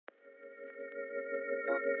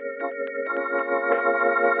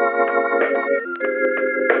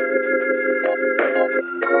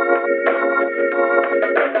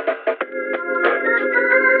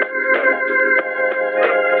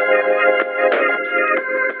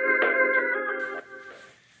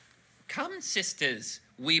and sisters,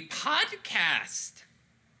 we podcast.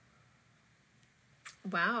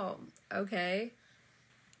 Wow. Okay.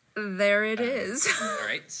 There it is. All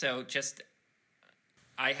right, so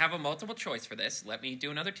I have a multiple choice for this. Let me do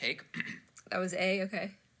another take. That was A, okay.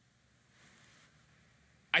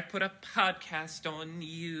 I put a podcast on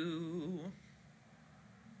you.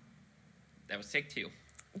 That was take 2.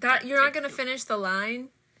 That you're not going to finish the line?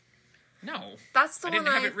 No. That's the I one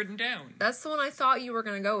didn't have it written down. That's the one I thought you were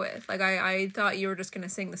going to go with. Like, I thought you were just going to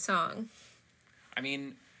sing the song. I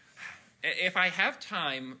mean, if I have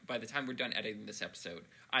time, by the time we're done editing this episode,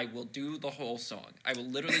 I will do the whole song. I will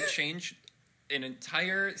literally change an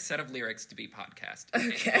entire set of lyrics to be podcast.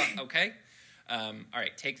 Okay. Okay? All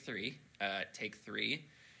right, take 3. Take 3.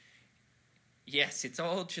 Yes, it's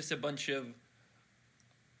all just a bunch of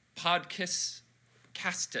podcastus.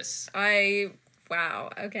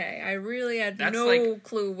 Wow, okay. I really had That's no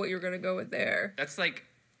clue what you were going to go with there. That's like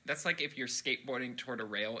if you're skateboarding toward a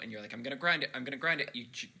rail and you're like, I'm gonna grind it. You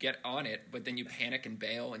get on it, but then you panic and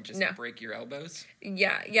bail and just break your elbows.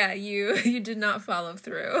 Yeah, you did not follow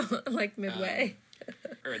through, like midway.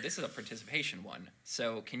 Or this is a participation one.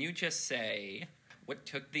 So can you just say, what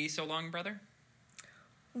took thee so long, brother?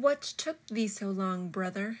 What took thee so long,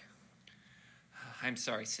 brother? I'm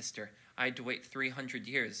sorry, sister. I had to wait 300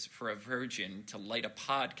 years for a virgin to light a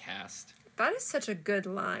podcast. That is such a good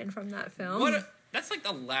line from that film. That's like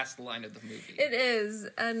the last line of the movie. It is,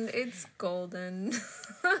 and it's golden.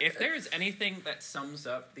 If there is anything that sums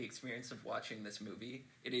up the experience of watching this movie,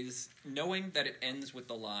 it is knowing that it ends with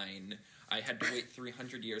the line, I had to wait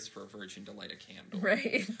 300 years for a virgin to light a candle.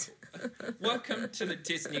 Right. Welcome to the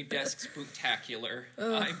Disney Desk Spooktacular.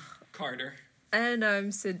 I'm Carter. And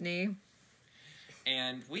I'm Sydney.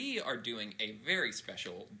 And we are doing a very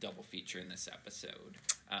special double feature in this episode.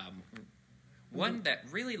 One that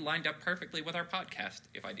really lined up perfectly with our podcast,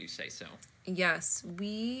 if I do say so. Yes,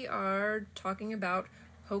 we are talking about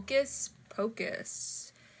Hocus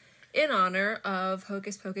Pocus in honor of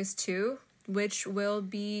Hocus Pocus 2, which will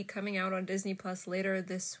be coming out on Disney Plus later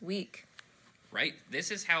this week. Right.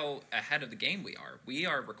 This is how ahead of the game we are. We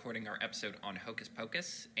are recording our episode on Hocus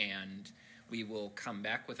Pocus, and we will come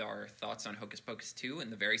back with our thoughts on Hocus Pocus 2 in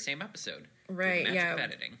the very same episode. Right, yeah. Magic of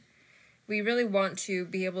editing. We really want to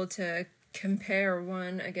be able to compare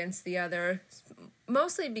one against the other,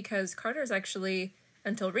 mostly because Carter's actually,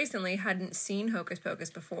 until recently, hadn't seen Hocus Pocus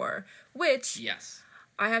before, which, yes,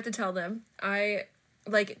 I have to tell them, I,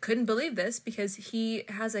 couldn't believe this, because he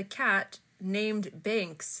has a cat named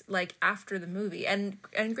Banks, after the movie, and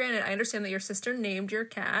granted, I understand that your sister named your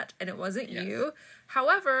cat, and it wasn't you,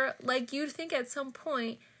 however, you'd think at some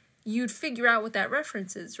point, you'd figure out what that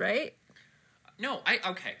reference is, right? No,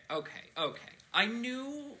 okay. I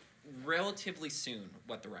knew relatively soon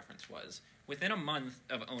what the reference was. Within a month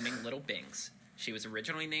of owning Little Binks, she was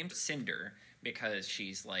originally named Cinder because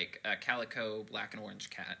she's like a calico black and orange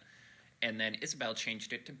cat, and then Isabel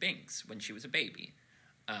changed it to Binks when she was a baby,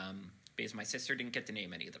 because my sister didn't get to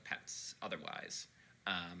name any of the pets otherwise.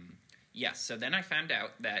 Yes, so then I found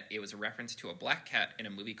out that it was a reference to a black cat in a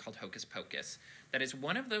movie called Hocus Pocus. That is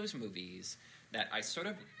one of those movies that I sort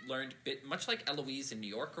of learned much like Eloise in New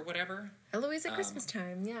York or whatever. Eloise at Christmas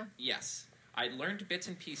time, yeah. Yes. I learned bits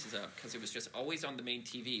and pieces of because it was just always on the main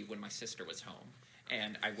TV when my sister was home.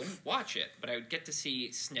 And I wouldn't watch it, but I would get to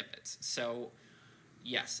see snippets. So,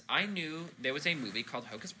 yes, I knew there was a movie called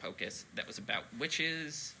Hocus Pocus that was about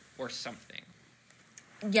witches or something.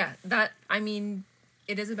 Yeah,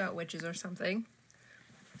 it is about witches or something.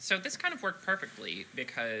 So this kind of worked perfectly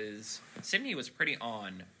because Sydney was pretty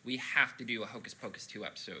on, we have to do a Hocus Pocus 2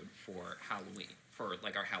 episode for Halloween, for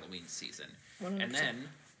our Halloween season. 100%. And then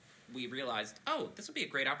we realized, this would be a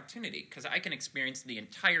great opportunity because I can experience the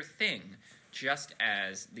entire thing just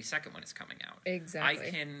as the second one is coming out. Exactly. I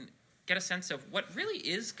can get a sense of what really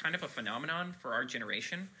is kind of a phenomenon for our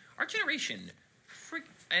generation. Our generation,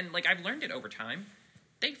 I've learned it over time,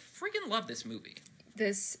 they freaking love this movie.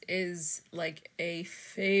 This is a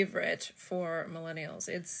favorite for millennials.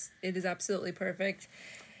 It is absolutely perfect.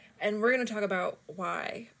 And we're going to talk about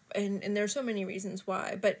why. And there's so many reasons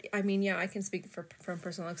why. But I can speak from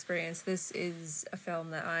personal experience. This is a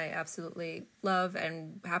film that I absolutely love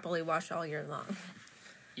and happily watch all year long.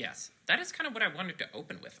 Yes. That is kind of what I wanted to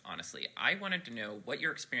open with, honestly. I wanted to know what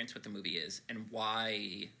your experience with the movie is and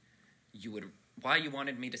why you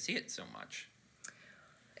wanted me to see it so much.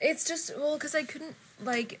 It's just, because I couldn't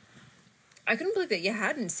believe that you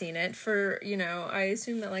hadn't seen it I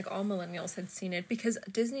assume that all millennials had seen it because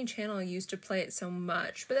Disney Channel used to play it so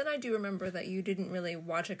much. But then I do remember that you didn't really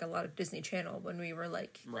watch a lot of Disney Channel when we were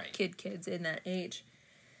right. kids in that age.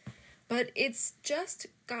 But it's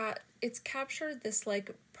captured this,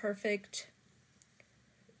 like, perfect,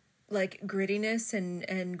 like, grittiness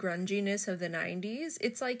and grunginess of the 90s.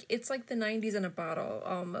 It's like the 90s in a bottle,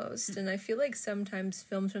 almost. And I feel like sometimes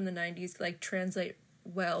films from the 90s, like, translate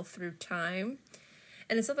well through time.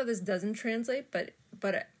 And it's not that this doesn't translate, but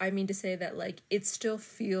I mean to say that, like, it still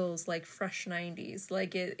feels like fresh 90s.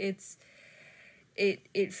 Like, it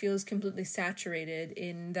feels completely saturated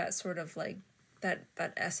in that sort of, like, that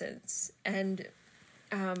essence. And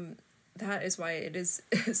that is why it is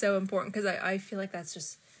so important, because I feel like that's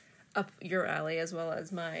just up your alley as well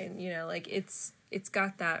as mine. You know, like, it's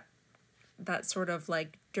got that sort of,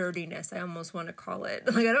 like, dirtiness, I almost want to call it.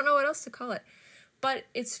 Like, I don't know what else to call it. But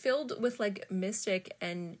it's filled with, like, mystic,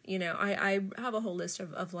 and, you know, I have a whole list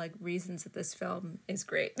of like, reasons that this film is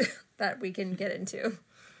great that we can get into.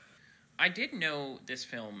 I did know this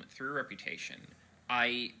film through Reputation.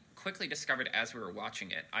 I quickly discovered as we were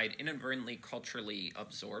watching it, I'd inadvertently culturally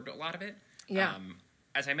absorbed a lot of it. Yeah.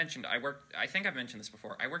 As I mentioned, I think I've mentioned this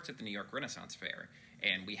before, I worked at the New York Renaissance Fair,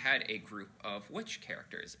 and we had a group of witch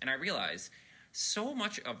characters, and I realized so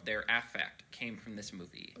much of their affect came from this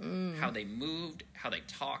movie. How they moved, how they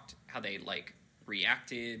talked, how they, like,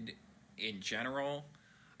 reacted in general,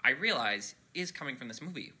 I realize is coming from this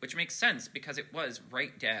movie, which makes sense because it was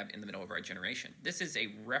right dab in the middle of our generation. This is a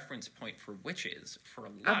reference point for witches for a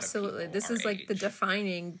lot of people. Absolutely. This is, like, the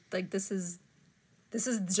defining, like, this is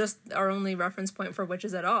just our only reference point for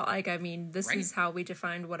witches at all. Like, I mean, this is how we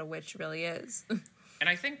defined what a witch really is. And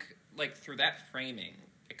I think, like, through that framing,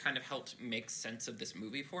 it kind of helped make sense of this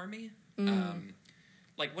movie for me.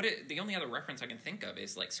 Like, the only other reference I can think of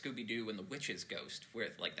is, like, Scooby-Doo and the Witch's Ghost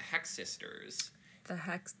with, like, the Hex Sisters. The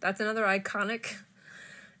Hex, that's another iconic,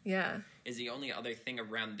 yeah. Is the only other thing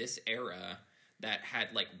around this era that had,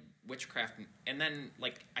 like, witchcraft, and then,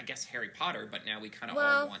 like, I guess Harry Potter, but now we kind of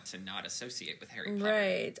all want to not associate with Harry Potter.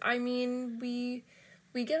 Right. I mean, we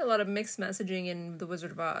get a lot of mixed messaging in The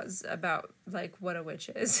Wizard of Oz about, like, what a witch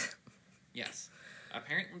is. Yes.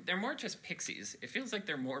 Apparently, they're more just pixies. It feels like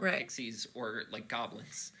they're more pixies or, like,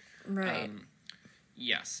 goblins. Right.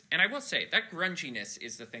 Yes. And I will say, that grunginess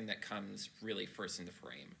is the thing that comes really first into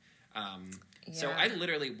frame. So I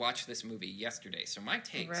literally watched this movie yesterday, so my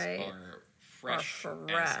takes are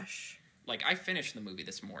fresh. Like, I finished the movie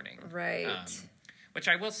this morning. Right. Which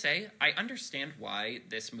I will say, I understand why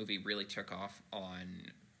this movie really took off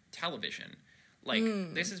on television. Like,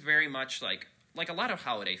 this is very much like a lot of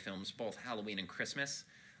holiday films, both Halloween and Christmas,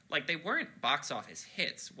 like, they weren't box office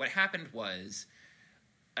hits. What happened was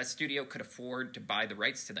a studio could afford to buy the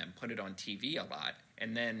rights to them, put it on TV a lot,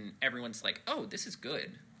 and then everyone's like, oh, this is good.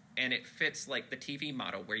 And it fits, like, the TV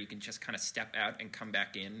model where you can just kind of step out and come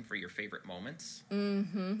back in for your favorite moments.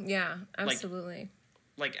 Mm-hmm. Yeah, absolutely.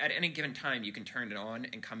 Like, at any given time, you can turn it on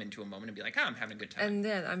and come into a moment and be like, oh, I'm having a good time. And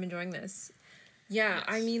then I'm enjoying this. Yeah, yes.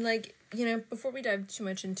 I mean, like, you know, before we dive too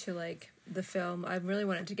much into, like, the film, I really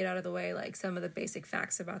wanted to get out of the way, like, some of the basic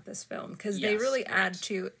facts about this film, because they really add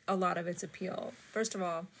to a lot of its appeal. First of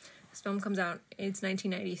all, this film comes out, it's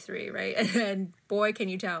 1993, right? And boy, can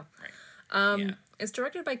you tell. Right. It's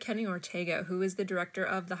directed by Kenny Ortega, who is the director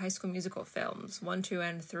of the High School Musical films, 1, 2,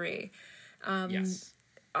 and 3. Yes.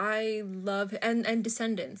 I love, and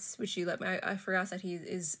Descendants, which you let me, I forgot that he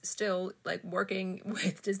is still, like, working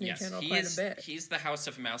with Disney Channel quite a bit. He's the House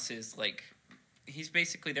of Mouse's, like, he's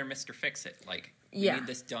basically their Mr. Fix-It. Like, we need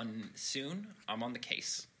this done soon, I'm on the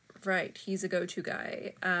case. Right, he's a go-to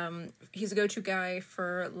guy. He's a go-to guy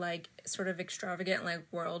for, like, sort of extravagant, like,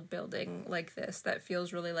 world building like this that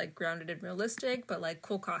feels really, like, grounded and realistic, but, like,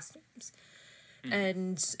 cool costumes.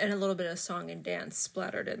 And a little bit of song and dance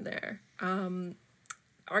splattered in there.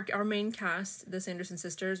 Our main cast, the Sanderson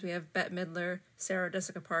sisters, we have Bette Midler, Sarah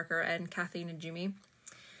Jessica Parker, and Kathy Najimy.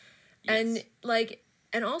 Yes.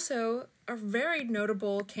 And also a very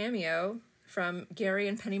notable cameo from Gary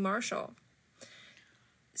and Penny Marshall.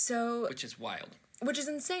 So, which is wild. Which is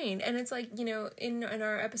insane. And it's like, you know, in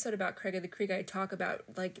our episode about Craig of the Creek, I talk about,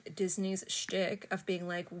 like, Disney's shtick of being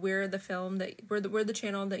like, we're the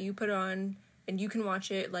channel that you put on and you can watch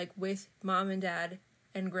it, like, with mom and dad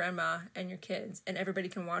and grandma and your kids, and everybody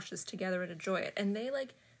can watch this together and enjoy it. And they, like,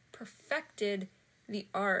 perfected the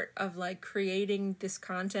art of, like, creating this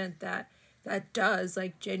content that does,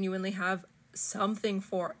 like, genuinely have something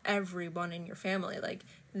for everyone in your family. Like,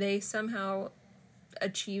 they somehow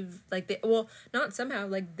achieve, like, not somehow,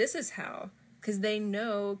 like, this is how, because they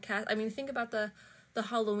know, I mean, think about the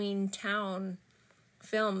Halloween Town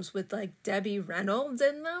films with, like, Debbie Reynolds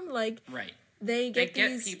in them, like, right. They get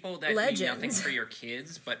these people that legends. Do nothing for your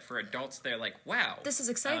kids, but for adults, they're like, wow. This is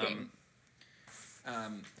exciting.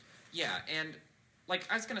 Yeah, and, like,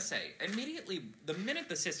 I was gonna say, immediately, the minute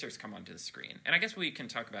the sisters come onto the screen, and I guess we can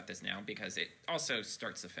talk about this now because it also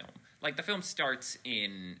starts the film. Like, the film starts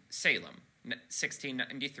in Salem,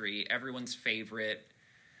 1693, everyone's favorite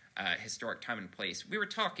historic time and place. We were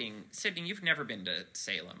talking, Sydney, you've never been to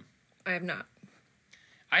Salem. I have not.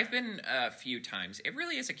 I've been a few times. It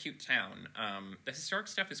really is a cute town. The historic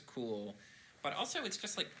stuff is cool, but also it's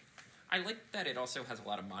just, like, I like that it also has a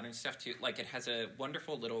lot of modern stuff, too. Like, it has a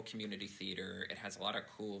wonderful little community theater. It has a lot of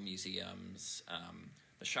cool museums.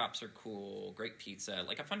 The shops are cool. Great pizza.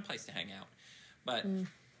 Like, a fun place to hang out. But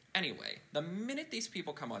anyway, the minute these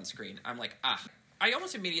people come on screen, I'm like, I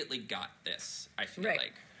almost immediately got this, I feel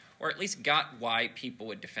like. Or at least got why people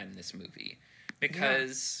would defend this movie.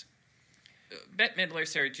 Because Bette Midler,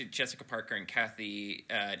 Sarah Jessica Parker, and Kathy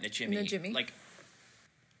Najimy. Like,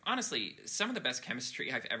 honestly, some of the best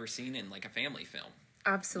chemistry I've ever seen in, like, a family film.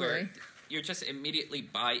 Absolutely. Where you just immediately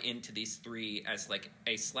buy into these three as, like,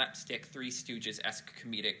 a slapstick Three Stooges-esque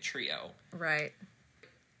comedic trio. Right.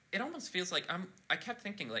 It almost feels like I kept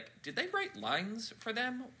thinking, like, did they write lines for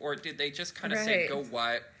them? Or did they just kind of say, go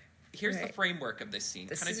what? Here's the framework of this scene.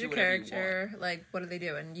 This kind of is do your whatever character. you want. Like, what do they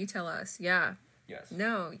do? And you tell us. Yeah. Yes.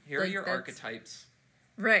 No. Here are your archetypes.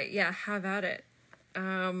 Right, yeah, have at it.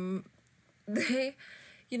 They,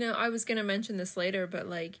 I was going to mention this later, but,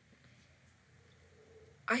 like,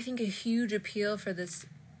 I think a huge appeal for this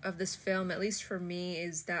film, at least for me,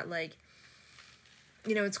 is that, like,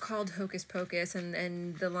 it's called Hocus Pocus,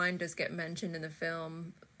 and the line does get mentioned in the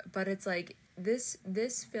film, but it's like, this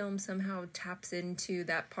film somehow taps into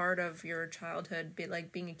that part of your childhood,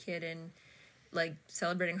 like being a kid and, like,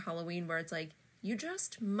 celebrating Halloween, where it's like, you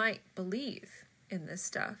just might believe in this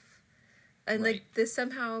stuff. And, like, this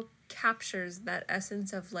somehow captures that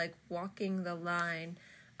essence of, like, walking the line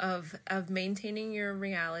of maintaining your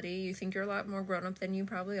reality. You think you're a lot more grown up than you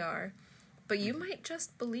probably are, but you might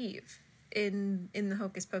just believe in the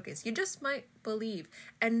Hocus Pocus. You just might believe.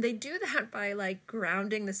 And they do that by, like,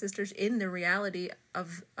 grounding the sisters in the reality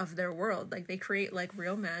of their world. Like, they create, like,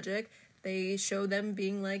 real magic. They show them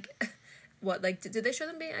being, like, what, like, did they show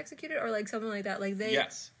them being executed or, like, something like that? Like,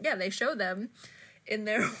 they show them in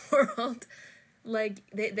their world. Like,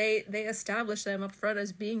 they establish them up front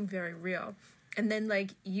as being very real. And then,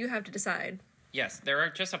 like, you have to decide. Yes, they're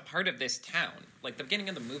just a part of this town. Like, the beginning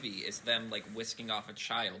of the movie is them, like, whisking off a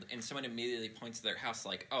child, and someone immediately points to their house,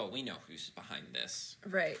 like, oh, we know who's behind this.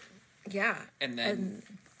 Right. Yeah. And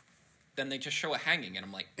then they just show a hanging, and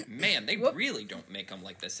I'm like, man, they really don't make them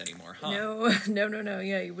like this anymore, huh? No.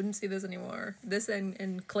 Yeah, you wouldn't see this anymore. This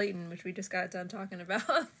and Clayton, which we just got done talking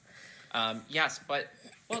about. Yes, but,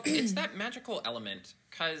 well, it's that magical element,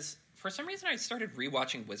 because for some reason I started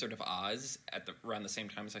rewatching Wizard of Oz around the same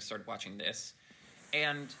time as I started watching this,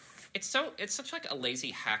 and it's such, like, a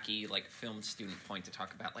lazy, hacky, like, film student point to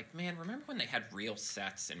talk about, like, man, remember when they had real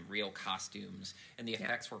sets and real costumes, and the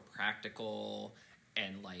effects were practical,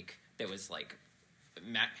 and, like, there was, like,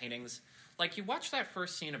 matte paintings? Like, you watch that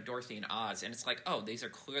first scene of Dorothy and Oz, and it's like, oh, these are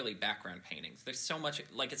clearly background paintings. There's so much,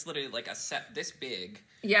 like, it's literally, like, a set this big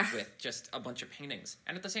with just a bunch of paintings.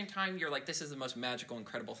 And at the same time, you're like, this is the most magical,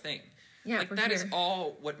 incredible thing. Yeah, like, that is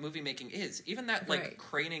all what movie making is. Even that, like,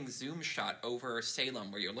 craning zoom shot over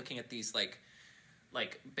Salem, where you're looking at these, like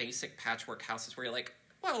basic patchwork houses, where you're like,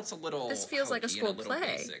 well, it's a little this feels like a school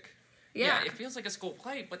play. Basic. Yeah, it feels like a school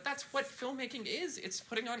play, but that's what filmmaking is. It's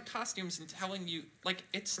putting on costumes and telling you, like,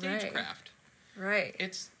 it's stagecraft. Right.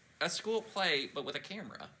 It's a school play, but with a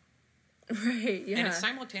camera. Right, yeah. And it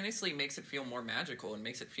simultaneously makes it feel more magical and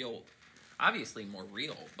makes it feel, obviously, more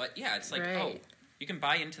real. But, yeah, it's like, oh, you can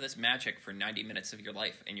buy into this magic for 90 minutes of your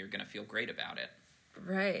life, and you're going to feel great about it.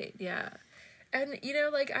 Right, yeah. And,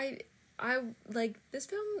 like, I like, this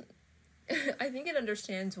film, I think it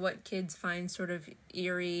understands what kids find sort of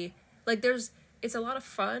eerie. Like, it's a lot of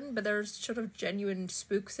fun, but there's sort of genuine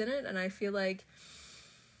spooks in it, and I feel like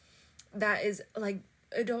that is, like,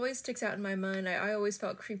 it always sticks out in my mind. I always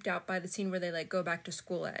felt creeped out by the scene where they, like, go back to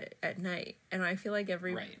school at night, and I feel like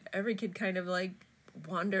every kid kind of, like,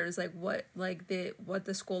 wonders, like, what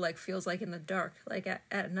the school, like, feels like in the dark, like,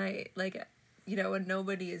 at night, like, when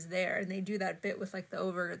nobody is there, and they do that bit with, like,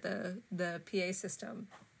 the PA system,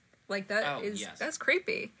 like, that's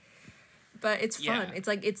creepy. But it's fun. It's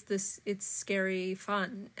like, it's scary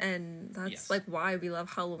fun, and that's like why we love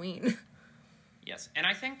Halloween. Yes, and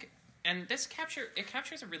I think, and this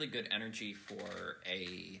captures a really good energy for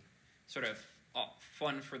a sort of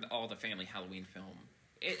fun for all the family Halloween film.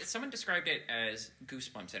 Someone described it as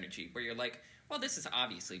Goosebumps energy, where you're like, well, this is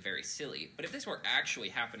obviously very silly, but if this were actually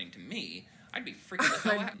happening to me, I'd be freaking the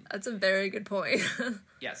hell out. That's a very good point.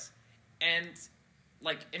 Yes, and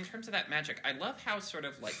like, in terms of that magic, I love how sort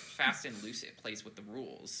of, like, fast and loose it plays with the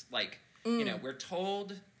rules. Like, you know, we're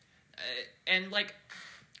told, and, like,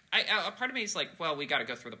 a part of me is like, well, we gotta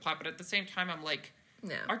go through the plot, but at the same time, I'm like,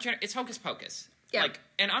 No. It's Hocus Pocus. Yeah. Like,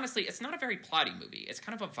 and honestly, it's not a very plotty movie. It's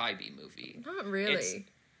kind of a vibey movie. Not really.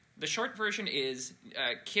 The short version is,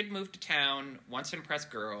 kid moved to town, wants to impress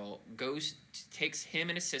girl, takes him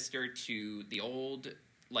and his sister to the old,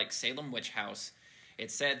 like, Salem witch house.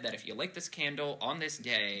 It said that if you light this candle on this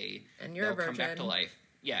day, and you're a virgin, come back to life.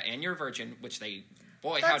 Yeah, and you're a virgin, which they,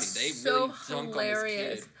 boy, That's howdy, they so really dunk on this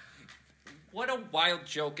kid. What a wild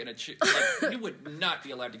joke, and like, you would not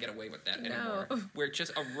be allowed to get away with that anymore. Where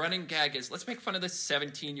just a running gag is, let's make fun of this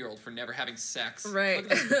 17-year-old for never having sex. Right.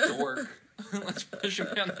 Look at this dork. Let's push him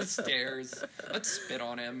down the stairs. Let's spit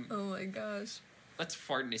on him. Oh my gosh. Let's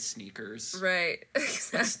fart in his sneakers. Right.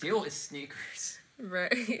 Exactly. Let's steal his sneakers.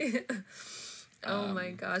 Right. Oh my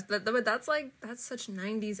gosh. But that's such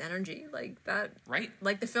 90s energy. Like that. Right.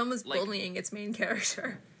 Like the film is bullying its main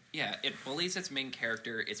character. Yeah, it bullies its main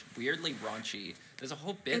character. It's weirdly raunchy. There's a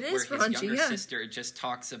whole bit where his raunchy, younger sister just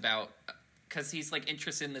talks about, because he's like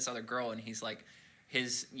interested in this other girl, and he's like,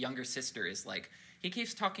 his younger sister is like, he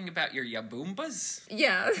keeps talking about your yaboombas.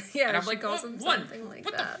 Yeah, yeah. And I'm she like, calls him one, something like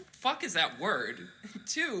what that. the fuck is that word?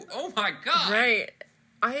 Two, oh my god. Right.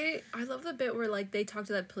 I love the bit where, like, they talk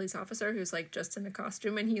to that police officer who's, like, just in a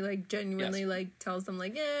costume, and he, like, genuinely, like, tells them,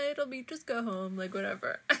 like, yeah, it'll be, just go home, like,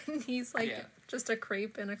 whatever. And he's, like, just a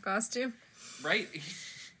creep in a costume. Right?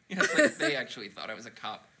 It's like, they actually thought I was a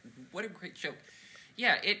cop. What a great joke.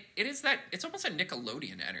 Yeah, it is that, it's almost a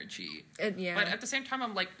Nickelodeon energy. Yeah. But at the same time,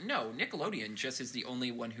 I'm like, no, Nickelodeon just is the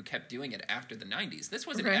only one who kept doing it after the 90s. This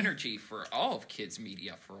was an energy for all of kids'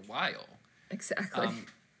 media for a while. Exactly.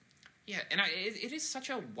 Yeah, and it is such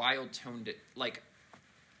a wild-toned, like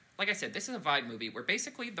I said, this is a vibe movie where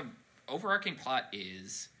basically the overarching plot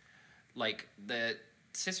is, like, the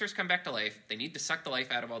sisters come back to life, they need to suck the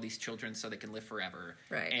life out of all these children so they can live forever.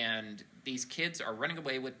 Right. And these kids are running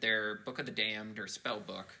away with their Book of the Damned, or spell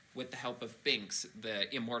book, with the help of Binks,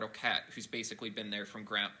 the immortal cat, who's basically been there from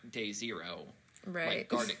day zero. Right. Like,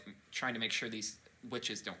 guarding, trying to make sure these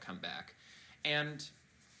witches don't come back. And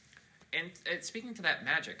speaking to that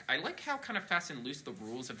magic, I like how kind of fast and loose the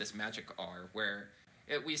rules of this magic are, where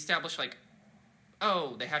we establish, like,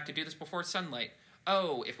 oh, they have to do this before sunlight.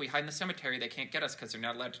 Oh, if we hide in the cemetery, they can't get us because they're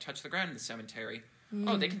not allowed to touch the ground in the cemetery.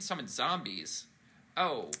 Oh, they can summon zombies.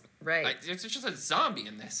 Oh. Right. There's just a zombie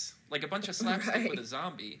in this. Like, a bunch of slapstick with a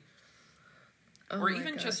zombie. Oh or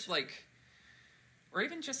even just, like,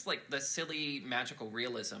 the silly magical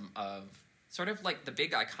realism of... Sort of like the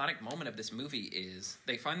big iconic moment of this movie is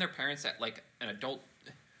they find their parents at, like, an adult...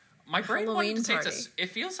 My brain wanted to say it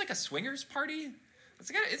feels like a swingers party.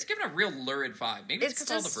 It's given a real lurid vibe. Maybe it's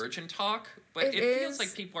because all the virgin talk, but it feels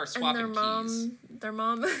like people are swapping keys. Their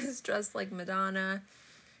mom is dressed like Madonna,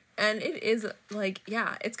 and it is, like,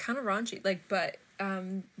 yeah, it's kind of raunchy. Like, but,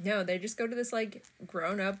 no, they just go to this, like,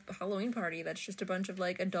 grown-up Halloween party that's just a bunch of,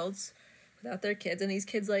 like, adults without their kids, and these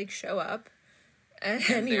kids, like, show up.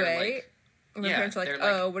 Anyway... And my parents are like,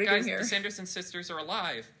 oh, what are you doing here? The Sanderson sisters are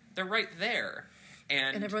alive. They're right there.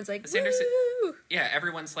 And everyone's like, woo! Yeah,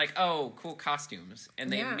 everyone's like, oh, cool costumes.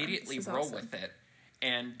 And they immediately roll with it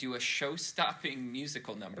and do a show-stopping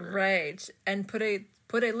musical number. Right. And put a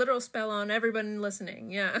literal spell on everyone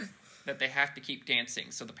listening, yeah. That they have to keep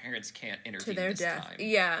dancing so the parents can't intervene to their this death. time.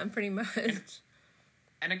 Yeah, pretty much.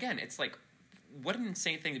 And again, it's like, what an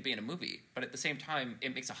insane thing to be in a movie, but at the same time,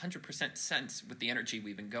 it makes 100% sense with the energy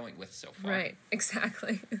we've been going with so far. Right,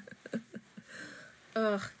 exactly.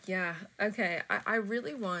 Ugh, yeah. Okay, I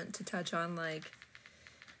really want to touch on, like,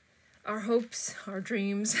 our hopes, our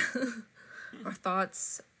dreams, our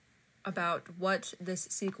thoughts about what this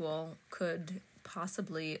sequel could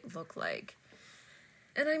possibly look like.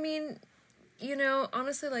 And I mean, you know,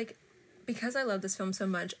 honestly, like, because I love this film so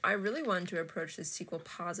much, I really wanted to approach this sequel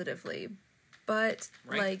positively. But,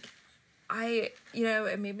 like, you know,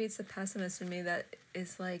 and maybe it's the pessimist in me that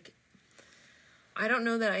is, like, I don't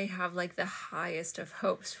know that I have, like, the highest of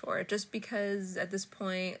hopes for it. Just because, at this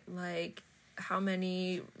point, like, how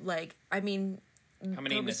many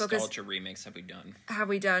nostalgia remakes have we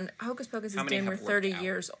done? Hocus Pocus is damn near 30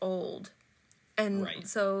 years old. And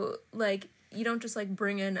so, like, you don't just, like,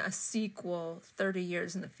 bring in a sequel 30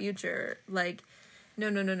 years in the future. Like,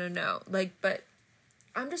 no. Like, but...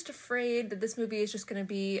 I'm just afraid that this movie is just going to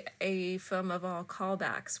be a film of all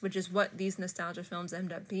callbacks, which is what these nostalgia films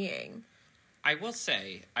end up being. I will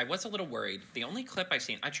say, I was a little worried. The only clip I've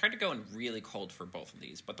seen, I tried to go in really cold for both of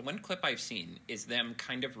these, but the one clip I've seen is them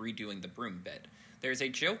kind of redoing the broom bit. There's a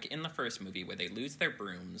joke in the first movie where they lose their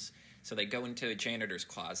brooms. So they go into a janitor's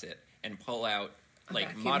closet and pull out like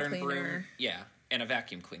vacuum modern cleaner. broom, and a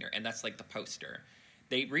vacuum cleaner, and that's like the poster.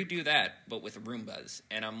 They redo that, but with Roombas,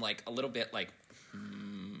 and I'm like a little bit like,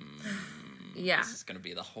 Yeah. this is gonna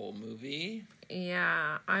be the whole movie.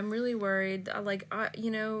 Yeah, I'm really worried. I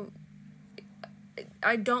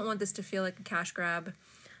don't want this to feel like a cash grab.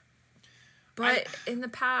 But in the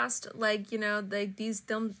past, these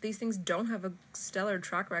things don't have a stellar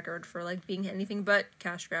track record for like being anything but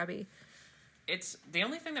cash grabby. It's the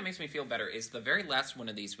only thing that makes me feel better is the very last one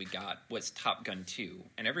of these we got was Top Gun 2,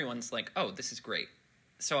 and everyone's like, "Oh, this is great."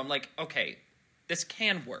 So I'm like, "Okay, this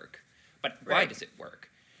can work, but why does it work?"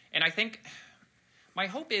 And I think my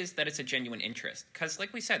hope is that it's a genuine interest, because,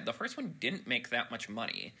 like we said, the first one didn't make that much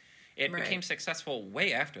money. It became successful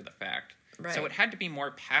way after the fact. Right. So it had to be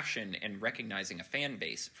more passion and recognizing a fan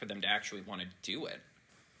base for them to actually want to do it.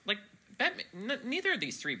 Like, neither of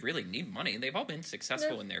these three really need money. They've all been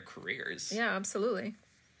successful in their careers. Yeah, absolutely.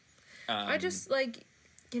 I just,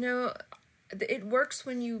 it works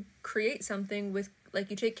when you create something with, like,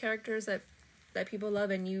 you take characters that people love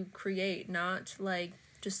and you create, not,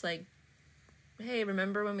 hey,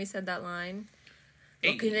 remember when we said that line?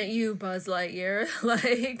 Hey. Looking at you, Buzz Lightyear.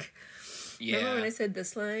 Remember when I said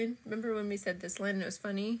this line? Remember when we said this line and it was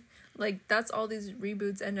funny? Like, that's all these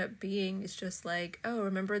reboots end up being. It's just like, oh,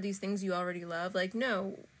 remember these things you already love? Like,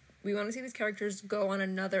 no, we want to see these characters go on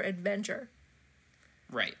another adventure.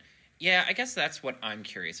 Right. Yeah, I guess that's what I'm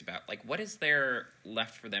curious about. Like, what is there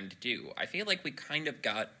left for them to do? I feel like we kind of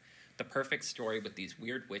got the perfect story with these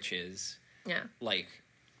weird witches. Yeah. Like,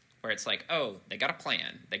 where it's like, oh, they got a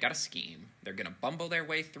plan. They got a scheme. They're going to bumble their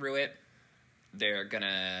way through it. They're going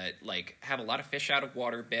to, have a lot of fish out of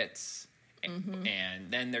water bits. Mm-hmm. And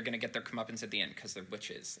then they're going to get their comeuppance at the end because they're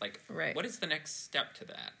witches. What is the next step to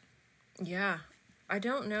that? Yeah. I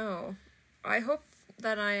don't know. I hope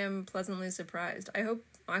that I am pleasantly surprised. I hope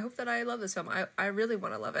that I love this film. I really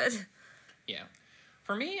want to love it. Yeah.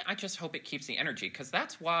 For me, I just hope it keeps the energy, because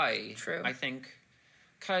that's why I think...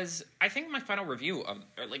 Because I think my final review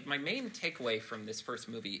my main takeaway from this first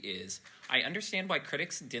movie is I understand why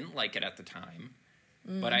critics didn't like it at the time,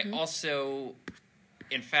 but I also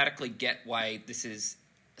emphatically get why this is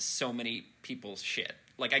so many people's shit.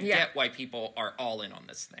 I get why people are all in on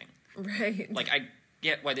this thing. Right. I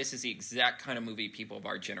get why this is the exact kind of movie people of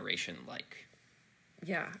our generation like.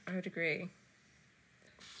 Yeah, I would agree.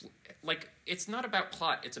 It's not about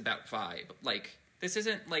plot, it's about vibe. This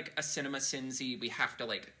isn't a cinema sinsy, we have to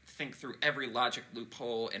think through every logic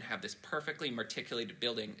loophole and have this perfectly articulated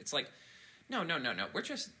building. It's no.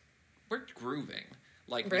 We're grooving.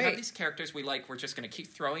 We have these characters we like, we're just going to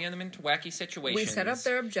keep throwing them into wacky situations. We set up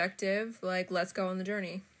their objective, let's go on the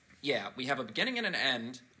journey. Yeah, we have a beginning and an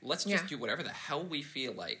end. Let's just do whatever the hell we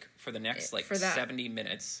feel like for the next, 70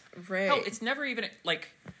 minutes. Right. Hell, it's never even,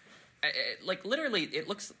 literally,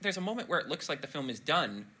 there's a moment where it looks like the film is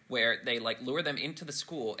done, where they, lure them into the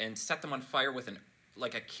school and set them on fire with a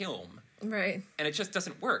kiln. Right. And it just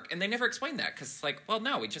doesn't work. And they never explain that, because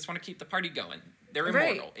no, we just want to keep the party going. They're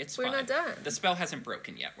immortal. It's fine. We're not done. The spell hasn't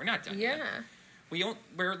broken yet. We're not done yet. Yeah.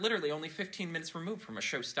 We're literally only 15 minutes removed from a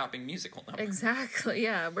show-stopping musical number. Exactly,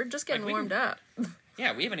 yeah. We're just getting warmed up.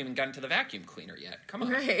 Yeah, we haven't even gotten to the vacuum cleaner yet. Come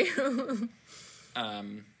on. Right.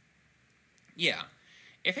 Yeah.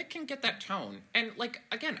 If it can get that tone, and,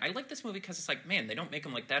 again, I like this movie because it's man, they don't make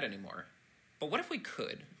them like that anymore. But what if we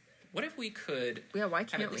could? What if we could why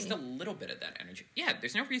can't have at least a little bit of that energy? Yeah,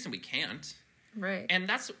 there's no reason we can't. Right. And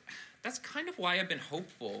that's kind of why I've been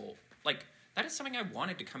hopeful. That is something I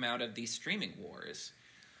wanted to come out of these streaming wars.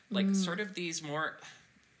 Sort of these more...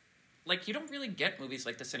 you don't really get movies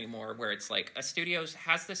like this anymore, where it's a studio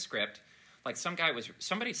has this script,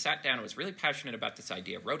 somebody sat down and was really passionate about this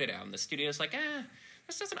idea, wrote it out, and the studio's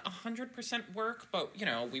this doesn't 100% work, but,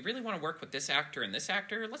 we really want to work with this actor and this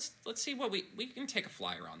actor. Let's see what we can take a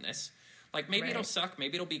flyer on this. Maybe it'll suck,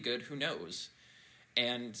 maybe it'll be good, who knows?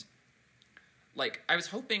 And, I was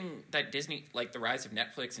hoping that Disney, the rise of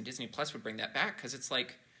Netflix and Disney Plus would bring that back, because it's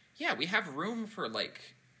yeah, we have room for,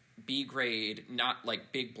 B-grade, not,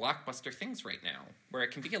 big blockbuster things right now, where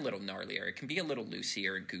it can be a little gnarlier, it can be a little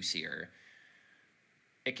loosier and goosier.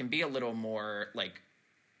 It can be a little more,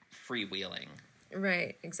 freewheeling.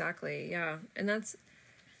 Right, exactly, yeah. And that's...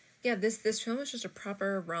 Yeah, this film is just a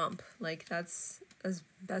proper romp. That's as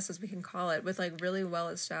best as we can call it, with, really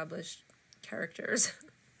well-established characters.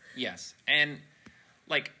 Yes, and,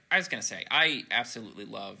 I was going to say, I absolutely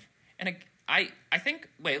love... And I think...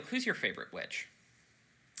 Wait, who's your favorite witch?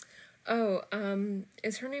 Oh,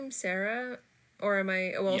 is her name Sarah? Or am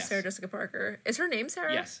I... Well, yes. Sarah Jessica Parker. Is her name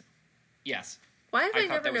Sarah? Yes. Why have I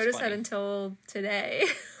never noticed that until today?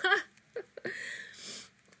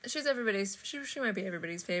 She might be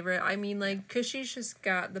everybody's favorite. I mean, like, because she's just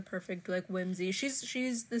got the perfect, like, whimsy.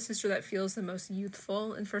 She's the sister that feels the most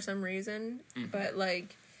youthful, and for some reason. Mm-hmm. But,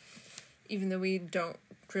 like, even though we don't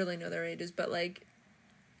really know their ages, but, like,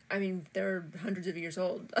 I mean, they're hundreds of years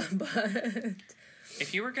old. But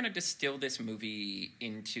if you were going to distill this movie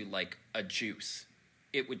into, like, a juice,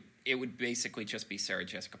 it would basically just be Sarah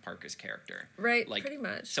Jessica Parker's character. Right, like, pretty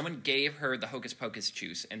much. Someone gave her the Hocus Pocus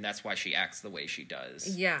juice, and that's why she acts the way she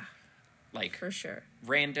does. Yeah. Like, for sure.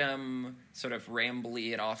 Random, sort of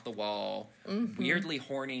rambly and off the wall, weirdly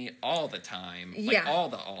horny all the time. Like, yeah. all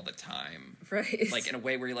the time. Right. Like, in a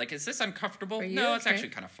way where you're like, is this uncomfortable? No, okay? It's actually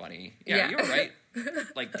kind of funny. Yeah, you're right.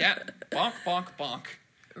 Like, that, bonk, bonk, bonk.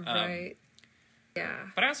 Right. Yeah.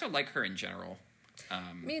 But I also like her in general.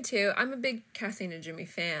 Me too. I'm a big Kathleen and Jimmy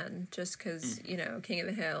fan, just because, you know, King of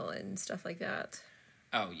the Hill and stuff like that.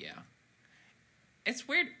 Oh, yeah. It's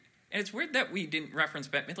weird. And it's weird that we didn't reference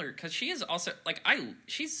Bette Midler, because she is also, like,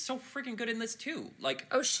 she's so freaking good in this, too. Like,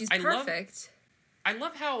 oh, she's perfect. I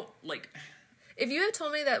love how, like... If you had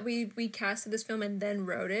told me that we casted this film and then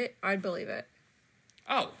wrote it, I'd believe it.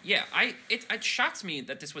 Oh, yeah. It shocks me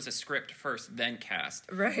that this was a script first, then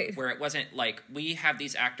cast. Right. Where it wasn't like, we have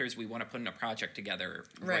these actors we want to put in a project together,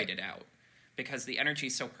 write it out. Because the energy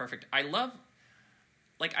is so perfect. I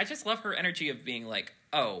just love her energy of being like,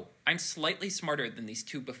 oh, I'm slightly smarter than these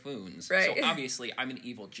two buffoons. Right. So obviously I'm an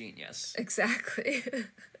evil genius. Exactly.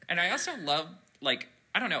 And I also love, like,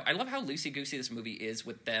 I don't know, I love how loosey-goosey this movie is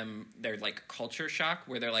with them, their, like, culture shock,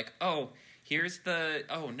 where they're like, oh, here's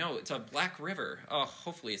oh no, it's a black river. Oh,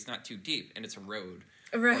 hopefully it's not too deep, and it's a road.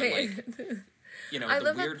 Right. Or like, you know, I the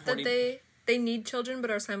love weird that they need children,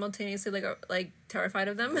 but are simultaneously like terrified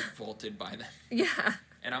of them. Revolted by them. Yeah.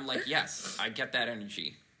 And I'm like, yes, I get that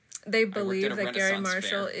energy. They believe that Gary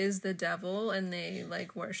Marshall is the devil, and they,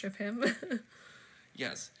 like, worship him.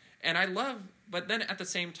 Yes. And I love, but then at the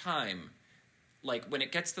same time, like, when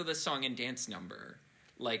it gets to the song and dance number,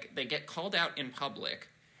 like, they get called out in public,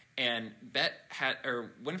 and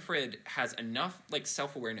Winifred has enough, like,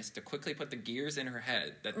 self-awareness to quickly put the gears in her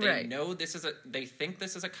head that they know they think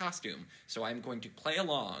this is a costume, so I'm going to play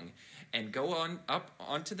along and go up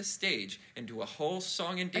onto the stage and do a whole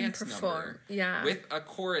song and dance number with a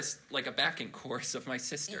chorus, like a backing chorus of my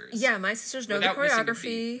sisters. Yeah, my sisters know the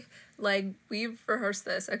choreography. Like, we've rehearsed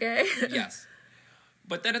this, okay? Yes.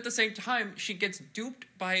 But then at the same time, she gets duped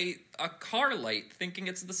by a car light thinking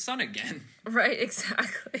it's the sun again. Right,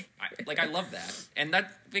 exactly. I love that. And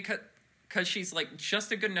that, because she's, like,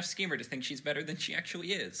 just a good enough schemer to think she's better than she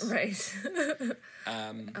actually is. Right.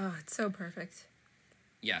 Oh, it's so perfect.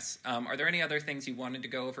 Yes. Are there any other things you wanted to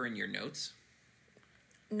go over in your notes?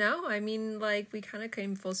 No, I mean, like, we kind of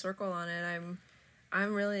came full circle on it.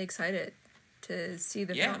 I'm really excited to see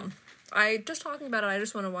the film. Just talking about it, I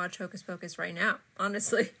just want to watch Hocus Pocus right now,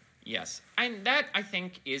 honestly. Yes. And that, I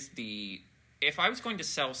think, is if I was going to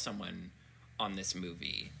sell someone on this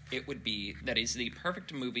movie, it would be that is the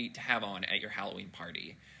perfect movie to have on at your Halloween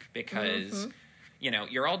party. Because, you know,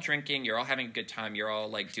 you're all drinking, you're all having a good time, you're all,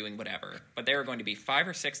 like, doing whatever. But there are going to be 5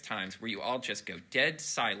 or 6 times where you all just go dead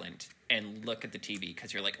silent and look at the TV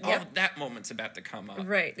because you're like, oh, that moment's about to come up.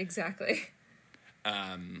 Right, exactly.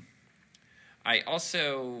 I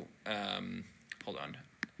also, hold on.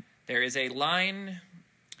 There is a line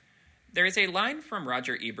from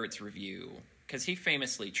Roger Ebert's review, because he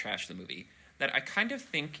famously trashed the movie, that I kind of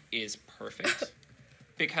think is perfect.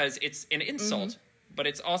 Because it's an insult, but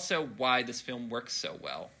it's also why this film works so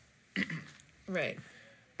well. Right.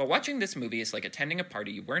 But watching this movie is like attending a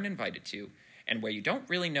party you weren't invited to, and where you don't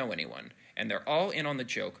really know anyone, and they're all in on the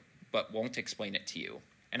joke, but won't explain it to you.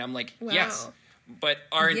 And I'm like, yes, but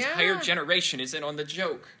our entire generation is in on the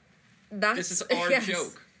joke. This is our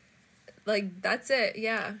joke. Like, that's it,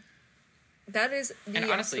 yeah. That is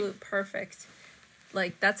the absolute perfect.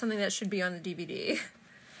 Like, that's something that should be on the DVD.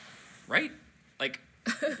 Right? Like,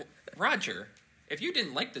 Roger, if you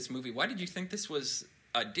didn't like this movie, why did you think this was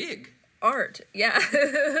a dig? Art, yeah.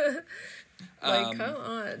 Like, come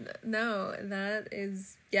on. No, that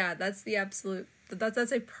is, that's the absolute,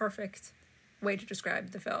 that's a perfect way to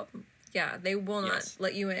describe the film. Yeah, they will not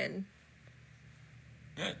let you in.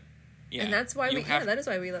 Yeah. And that's why that is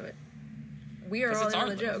why we love it. We are all in on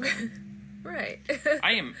the joke. Right.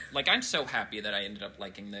 I'm so happy that I ended up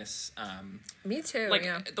liking this. Me too,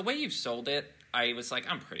 the way you've sold it, I was like,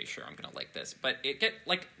 I'm pretty sure I'm gonna like this. But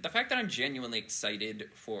the fact that I'm genuinely excited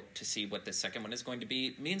to see what the second one is going to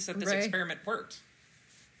be means that this experiment worked.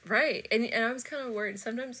 Right. And I was kind of worried.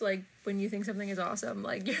 Sometimes, like, when you think something is awesome,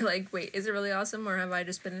 like, you're like, wait, is it really awesome? Or have I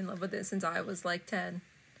just been in love with it since I was, like, 10?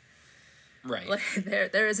 Right. Like,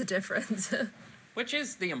 there is a difference. Which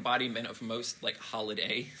is the embodiment of most, like,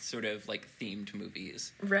 holiday sort of, like, themed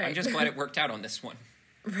movies. Right. I'm just glad it worked out on this one.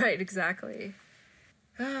 Right, exactly.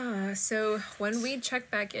 So when we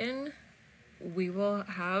check back in, we will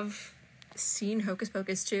have seen Hocus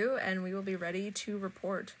Pocus 2, and we will be ready to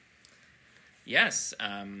report. Yes,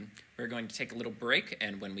 we're going to take a little break,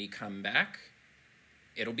 and when we come back,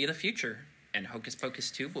 it'll be the future, and Hocus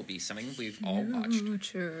Pocus 2 will be something we've all watched.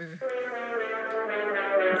 Future.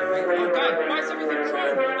 Oh god, why is everything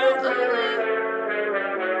chrome?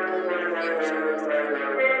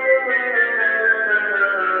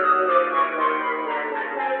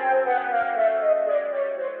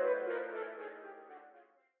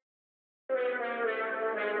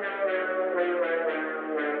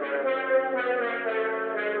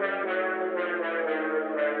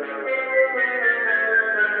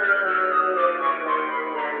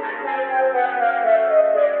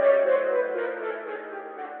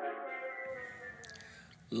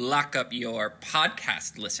 Lock up your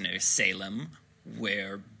podcast listeners, Salem.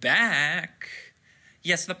 We're back.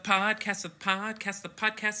 Yes, the podcast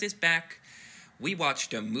is back. We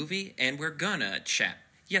watched a movie and we're gonna chat.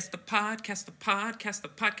 Yes, the podcast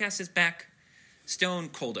is back. Stone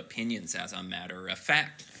cold opinions, as a matter of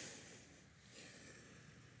fact.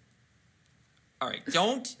 All right,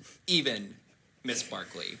 don't even, Miss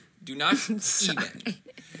Barkley. Do not even.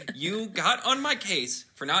 You got on my case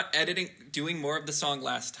for not doing more of the song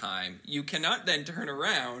last time. You cannot then turn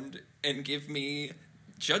around and give me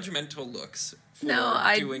judgmental looks for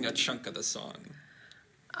doing a chunk of the song.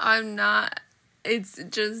 I'm not. It's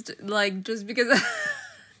just because.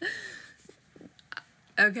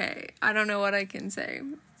 Okay, I don't know what I can say.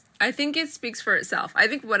 I think it speaks for itself. I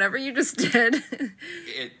think whatever you just did.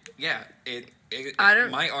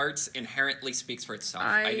 My art inherently speaks for itself.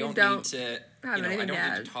 I don't need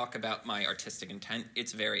to talk about my artistic intent.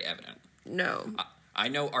 It's very evident. No. I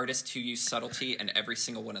know artists who use subtlety, and every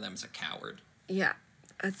single one of them is a coward. Yeah,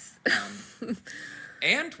 that's.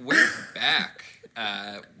 And we're back.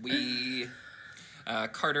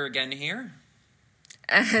 Carter again here.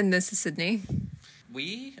 And this is Sydney.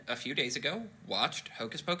 We, a few days ago, watched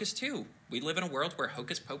Hocus Pocus 2. We live in a world where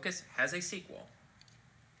Hocus Pocus has a sequel.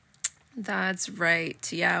 That's right.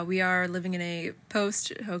 Yeah, we are living in a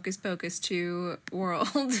post-Hocus Pocus 2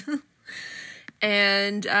 world.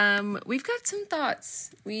 And we've got some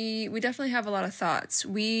thoughts. We definitely have a lot of thoughts.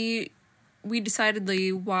 We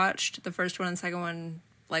decidedly watched the first one and the second one,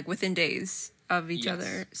 like, within days of each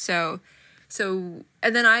other. So,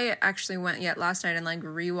 and then I actually went last night and, like,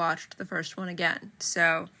 rewatched the first one again.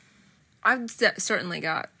 So I've certainly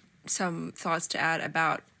got some thoughts to add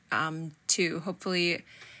about 2. Hopefully,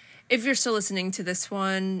 if you're still listening to this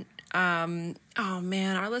one, oh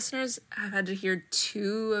man, our listeners have had to hear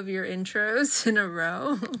 2 of your intros in a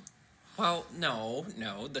row. Well, no.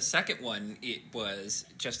 The second one, it was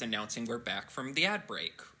just announcing we're back from the ad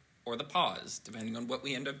break. Or the pause, depending on what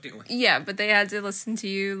we end up doing. Yeah, but they had to listen to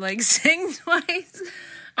you, like, sing twice.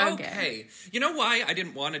 Okay. You know why I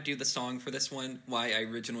didn't want to do the song for this one? Why I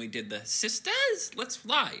originally did the Sisters, Let's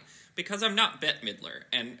Fly. Because I'm not Bette Midler.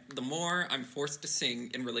 And the more I'm forced to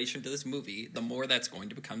sing in relation to this movie, the more that's going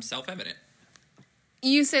to become self-evident.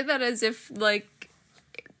 You say that as if, like,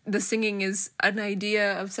 the singing is an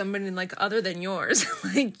idea of somebody, like, other than yours.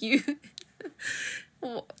 Like, you...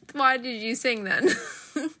 Why did you sing then?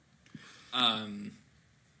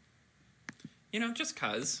 Just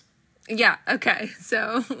 'cause. Yeah, okay,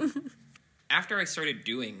 so. After I started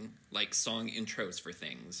doing, like, song intros for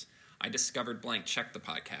things, I discovered Blank Check the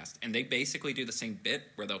podcast, and they basically do the same bit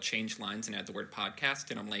where they'll change lines and add the word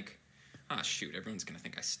podcast, and I'm like, shoot, everyone's gonna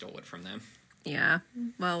think I stole it from them. Yeah,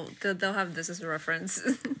 well, they'll have this as a reference.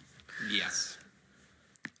 Yes.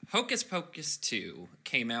 Hocus Pocus 2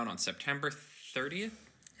 came out on September 30th.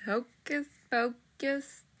 Hocus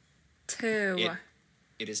Pocus 2.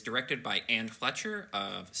 It is directed by Anne Fletcher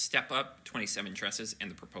of Step Up, 27 Dresses,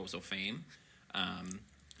 and The Proposal fame.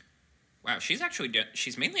 Wow, she's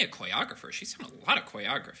mainly a choreographer. She's done a lot of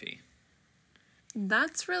choreography.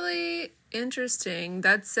 That's really interesting.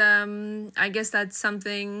 That's, I guess that's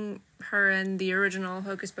something her and the original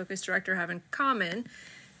Hocus Pocus director have in common,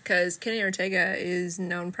 because Kenny Ortega is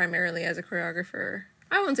known primarily as a choreographer.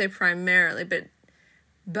 I won't say primarily,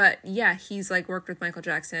 but yeah, he's, like, worked with Michael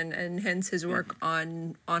Jackson, and hence his work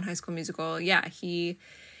on High School Musical. Yeah, he's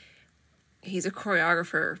a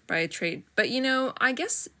choreographer by trade. But, I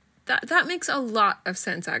guess that makes a lot of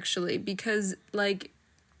sense, actually, because, like,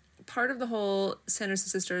 part of the whole Sanderson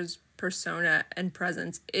Sisters persona and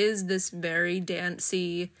presence is this very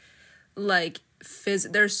dancey, like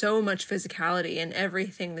there's so much physicality in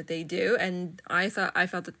everything that they do, and I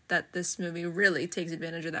felt that this movie really takes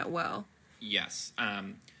advantage of that well. Yes.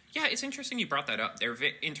 Yeah, it's interesting you brought that up. They're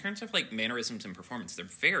in terms of like mannerisms and performance, they're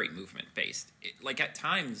very movement based. Like at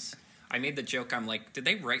times, I made the joke. I'm like, did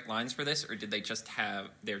they write lines for this, or did they just have?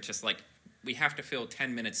 They're just like, we have to fill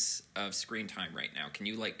 10 minutes of screen time right now. Can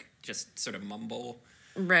you like just sort of mumble,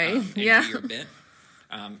 right? And yeah. do your bit.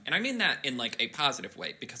 And I mean that in like a positive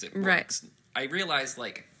way because it works. Right. I realize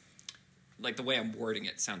like the way I'm wording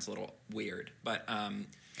it sounds a little weird, but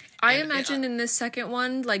I imagine in this second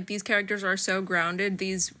one, like these characters are so grounded.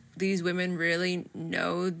 These women really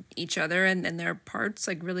know each other and their parts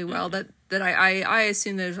like really well. Mm-hmm. that I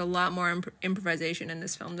assume there's a lot more improvisation in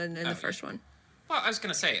this film than in the first one. Well, I was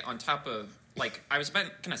gonna say on top of like I was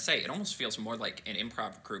gonna say it almost feels more like an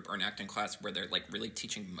improv group or an acting class where they're like really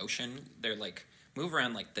teaching motion. They're like move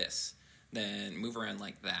around like this, then move around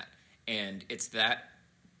like that, and it's that,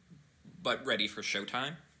 but ready for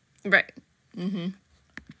showtime. Right. Mm-hmm.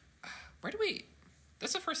 Where do we? This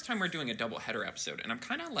is the first time we're doing a double header episode, and I'm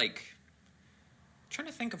kind of like trying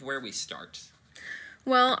to think of where we start.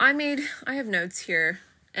 Well, I have notes here,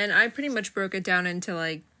 and I pretty much broke it down into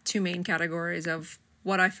like two main categories of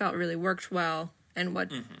what I felt really worked well and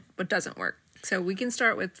what doesn't work. So we can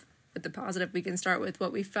start with the positive. We can start with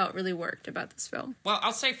what we felt really worked about this film. Well,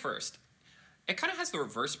 I'll say first, it kind of has the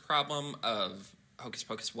reverse problem of Hocus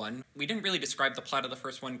Pocus 1. We didn't really describe the plot of the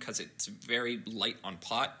first one because it's very light on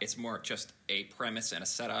plot. It's more just a premise and a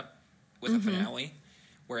setup with a finale.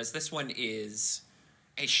 Whereas this one is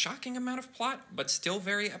a shocking amount of plot, but still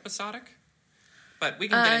very episodic. But we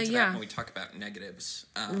can get into that when we talk about negatives.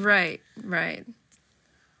 Right.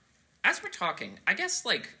 As we're talking, I guess,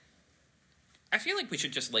 like, I feel like we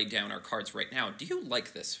should just lay down our cards right now. Do you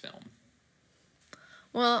like this film?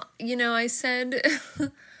 Well, I said...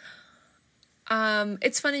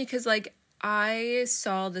 it's funny because, like, I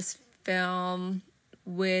saw this film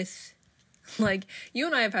with, like, you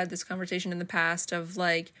and I have had this conversation in the past of,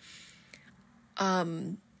 like,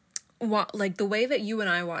 like, the way that you and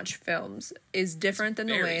I watch films is different than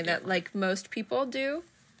the way that, like, most people do.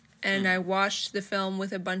 And I watched the film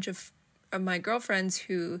with a bunch of my girlfriends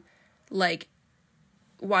who, like,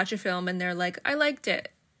 watch a film and they're like, I liked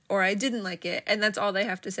it, or I didn't like it, and that's all they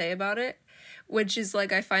have to say about it. Which is,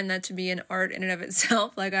 like, I find that to be an art in and of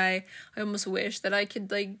itself. Like, I almost wish that I could,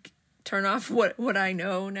 like, turn off what I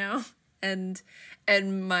know now. And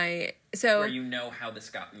my... So... Where you know how this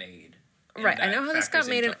got made. Right, I know how this got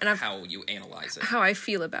made. And how you analyze it. How I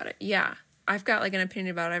feel about it, yeah. I've got, like, an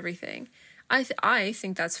opinion about everything. I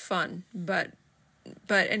think that's fun. But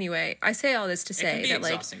anyway, I say all this to say that, like... It can be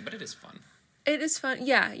exhausting, but it is fun. It is fun,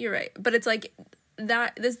 yeah, you're right. But it's, like...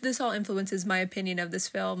 that this all influences my opinion of this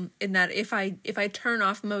film in that if I turn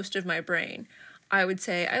off most of my brain, I would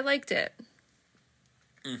say I liked it.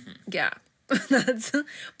 Yeah.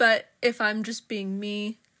 But if I'm just being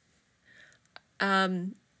me,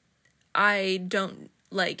 I don't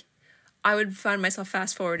like, I would find myself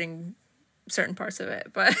fast forwarding certain parts of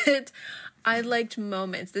it, but I liked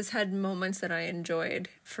moments. This had moments that I enjoyed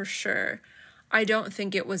for sure. I don't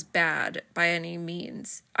think it was bad by any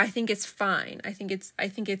means. I think it's fine. I think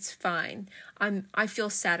it's fine. I feel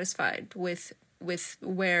satisfied with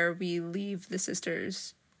where we leave the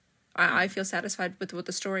sisters. I feel satisfied with what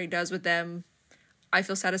the story does with them. I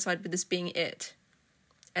feel satisfied with this being it.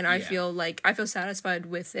 And I feel satisfied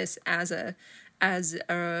with this as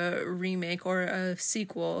a remake or a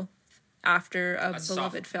sequel after a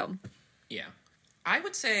beloved film. Yeah. I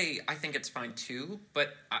would say I think it's fine too,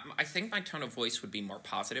 but I think my tone of voice would be more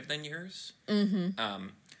positive than yours.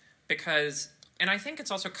 Because, and I think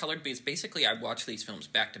it's also colored because basically I watched these films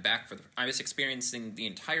back to back. I was experiencing the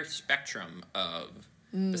entire spectrum of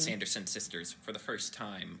the Sanderson sisters for the first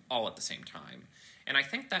time, all at the same time. And I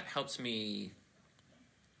think that helps me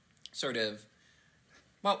sort of,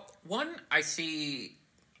 well, one, I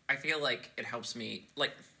feel like it helps me,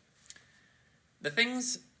 like, the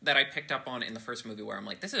things that I picked up on in the first movie where I'm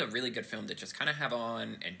like, this is a really good film to just kind of have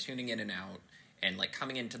on and tuning in and out and, like,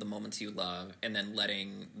 coming into the moments you love and then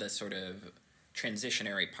letting the sort of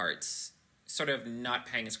transitionary parts sort of not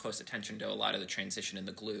paying as close attention to a lot of the transition and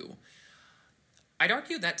the glue. I'd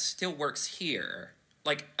argue that still works here.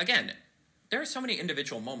 Like, again, there are so many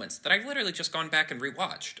individual moments that I've literally just gone back and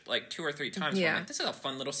rewatched, like, 2 or 3 times. Yeah. Like, this is a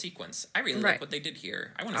fun little sequence. I really like what they did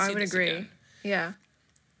here. I want to see this again. Yeah.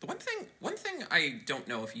 The one thing I don't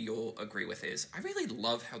know if you'll agree with is I really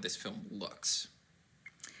love how this film looks.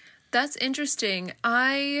 That's interesting.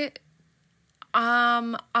 I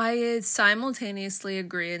simultaneously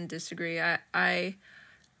agree and disagree. I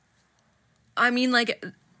mean, like,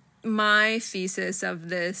 my thesis of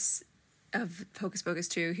this, of Hocus Pocus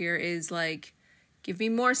 2 here is, like, give me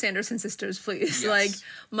more Sanderson sisters, please. Yes. Like,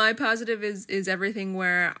 my positive is everything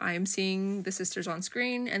where I'm seeing the sisters on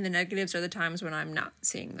screen, and the negatives are the times when I'm not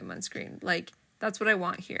seeing them on screen. Like, that's what I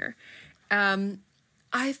want here. I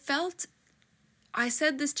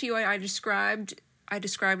said this to you, I described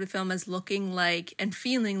the film as looking like and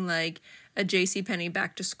feeling like a JCPenney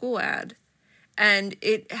back to school ad. And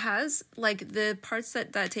it has, like, the parts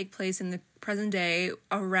that take place in the present day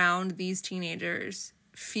around these teenagers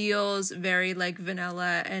feels very, like,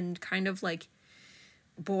 vanilla and kind of, like,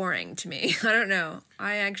 boring to me. I don't know.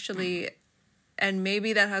 I actually, and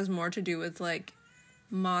maybe that has more to do with, like,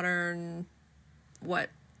 modern, what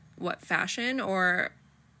fashion or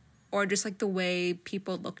just, like, the way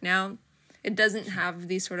people look now. It doesn't have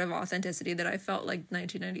the sort of authenticity that I felt like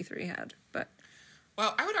 1993 had, but...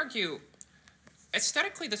 Well, I would argue,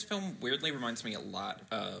 aesthetically, this film weirdly reminds me a lot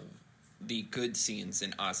of the good scenes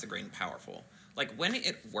in Oz the Great and Powerful. Like, when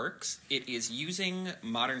it works, it is using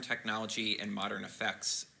modern technology and modern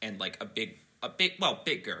effects and, like,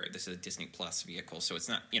 bigger. This is a Disney Plus vehicle, so it's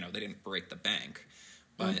not, they didn't break the bank.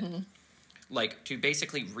 But, like, to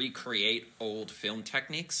basically recreate old film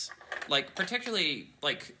techniques, like, particularly,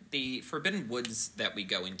 like, the Forbidden Woods that we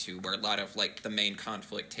go into, where a lot of, like, the main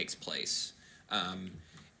conflict takes place,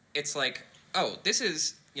 it's like, oh, this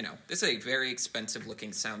is a very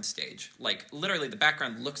expensive-looking soundstage. Like, literally, the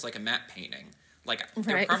background looks like a matte painting. Like,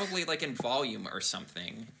 they're probably, like, in volume or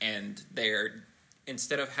something, and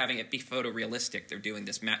instead of having it be photorealistic, they're doing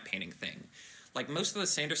this matte painting thing. Like, most of the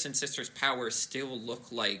Sanderson sisters' powers still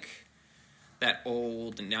look like that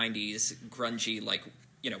old 90s grungy, like,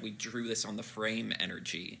 we drew this on the frame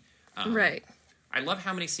energy. Right. I love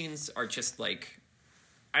how many scenes are just, like...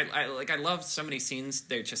 I love so many scenes,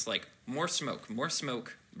 they're just, like, more smoke,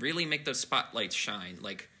 really make those spotlights shine.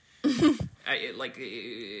 Like,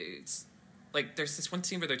 it's... Like, there's this one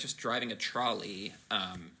scene where they're just driving a trolley,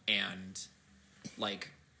 and,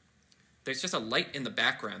 like, there's just a light in the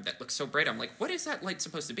background that looks so bright. I'm like, what is that light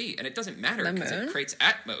supposed to be? And it doesn't matter, because it creates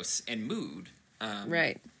atmos and mood.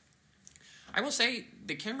 Right. I will say,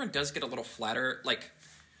 the camera does get a little flatter. Like,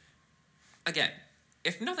 again,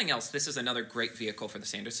 if nothing else, this is another great vehicle for the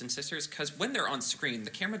Sanderson sisters, because when they're on screen, the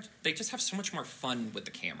camera, they just have so much more fun with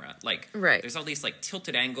the camera. Like, there's all these, like,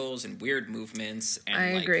 tilted angles and weird movements. And, I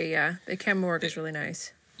agree, yeah. The camera work is really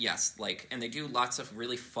nice. Yes, like, and they do lots of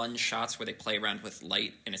really fun shots where they play around with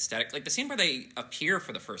light and aesthetic. Like, the scene where they appear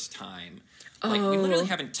for the first time, like, we literally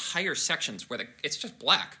have entire sections where it's just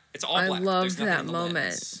black. It's all black. I love There's nothing that in the moment.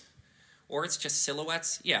 lens. Or it's just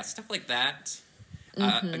silhouettes. Yeah, stuff like that.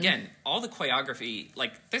 Again, all the choreography,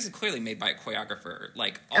 like, this is clearly made by a choreographer.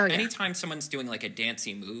 Like, anytime someone's doing, like, a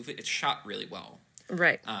dancey move, it's shot really well.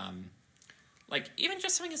 Right. Like, even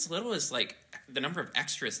just something as little as, like, the number of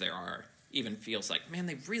extras there are even feels like, man,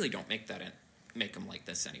 they really don't make them like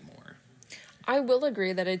this anymore. I will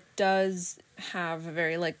agree that it does have a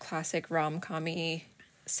very, like, classic rom-com-y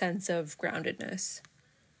sense of groundedness.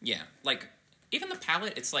 Yeah, like... Even the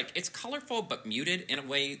palette, it's like, it's colorful but muted in a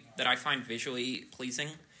way that I find visually pleasing.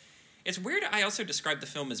 It's weird I also describe the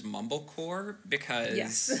film as mumblecore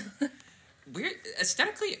because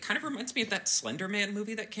aesthetically it kind of reminds me of that Slender Man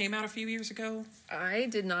movie that came out a few years ago. I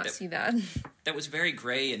did not see that. That was very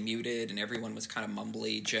gray and muted and everyone was kind of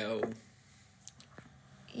mumbly Joe.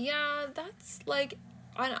 Yeah, that's like,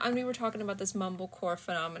 I mean, we're talking about this mumblecore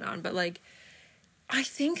phenomenon, but like, I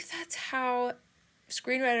think that's how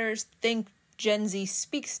screenwriters think Gen Z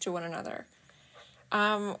speaks to one another.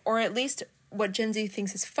 Or at least what Gen Z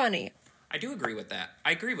thinks is funny. I do agree with that.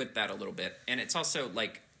 I agree with that a little bit. And it's also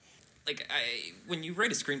like when you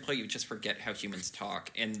write a screenplay, you just forget how humans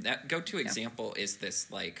talk. And that go-to example is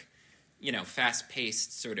this, like,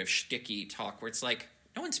 fast-paced sort of shticky talk where it's like,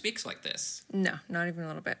 no one speaks like this. No, not even a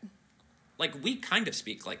little bit. Like, we kind of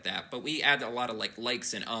speak like that, but we add a lot of, like,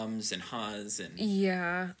 likes and ums and hahs and...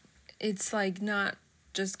 Yeah. It's, like, not...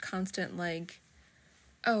 just constant, like,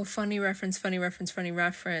 oh, funny reference, I think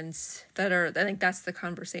that's the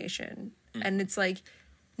conversation. And it's like,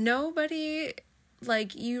 nobody,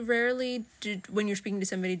 like, you rarely when you're speaking to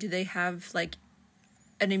somebody, do they have, like,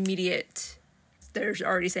 an immediate, they're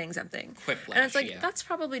already saying something. Quiplash, and it's like, that's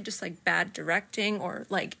probably just, like, bad directing, or,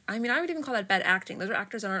 like, I mean, I would even call that bad acting. Those are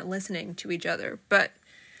actors that aren't listening to each other, but,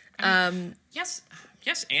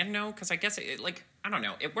 Yes and no, because I guess I don't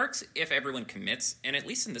know. It works if everyone commits, and at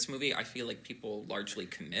least in this movie, I feel like people largely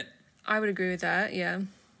commit. I would agree with that, yeah.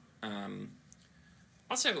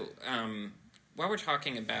 Also, while we're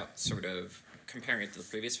talking about sort of comparing it to the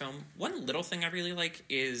previous film, one little thing I really like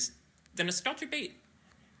is the nostalgia bait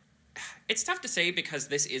it's tough to say because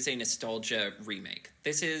this is a nostalgia remake.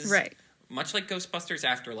 This is Right. much like Ghostbusters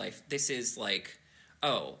Afterlife. This is like,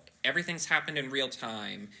 oh, everything's happened in real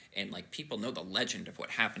time, and like people know the legend of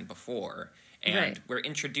what happened before, and Right. we're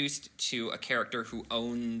introduced to a character who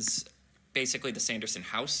owns basically the Sanderson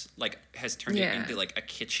house, like has turned it into like a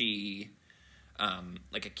kitschy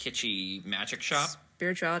magic shop.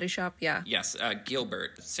 Spirituality shop, yeah. Yes,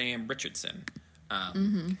 Gilbert, Sam Richardson.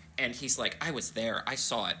 And he's like, I was there, I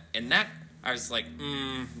saw it. And that, I was like,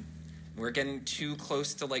 we're getting too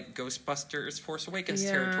close to, like, Ghostbusters Force Awakens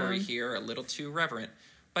territory here, a little too reverent.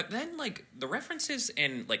 But then, like, the references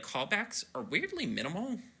and, like, callbacks are weirdly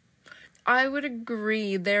minimal. I would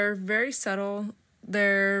agree. They're very subtle.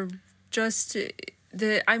 They're just,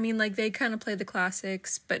 they kind of play the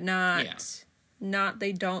classics, but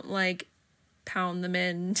they don't, like, pound them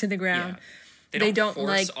into the ground. Yeah. They don't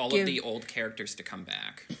force all of the old characters to come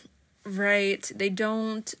back. Right. They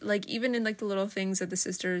don't, like, even in, like, the little things that the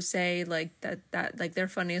sisters say, like, that like, their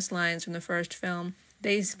funniest lines from the first film,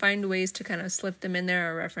 they find ways to kind of slip them in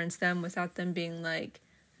there or reference them without them being like,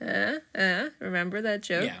 remember that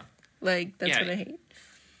joke? Yeah. Like, that's what I hate.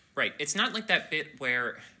 Right. It's not like that bit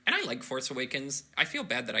where, and I like Force Awakens. I feel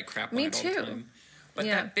bad that I crap on it all the time. But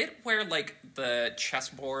that bit where, like, the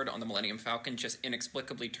chessboard on the Millennium Falcon just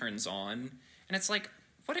inexplicably turns on, and it's like,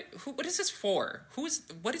 what is this for?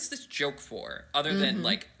 What is this joke for? Other than,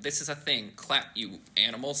 like, this is a thing, clap, you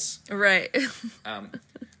animals. Right.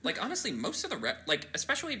 Like, honestly, most of the,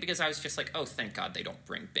 especially because I was just like, oh, thank God they don't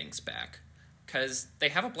bring Binks back. Because they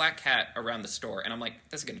have a black cat around the store, and I'm like,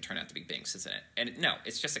 this is going to turn out to be Binks, isn't it? And no,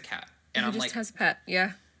 it's just a cat. And He just has a pet,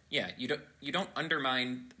 yeah. Yeah, you don't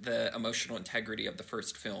undermine the emotional integrity of the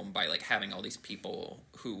first film by, like, having all these people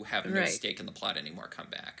who have no stake in the plot anymore come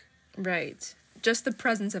back. Right. Just the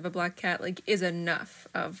presence of a black cat, like, is enough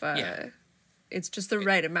of, it's just the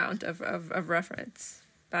right amount of reference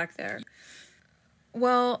back there.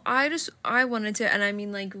 Well, I wanted to, and I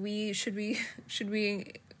mean, like, should we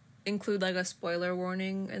include, like, a spoiler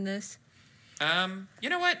warning in this? You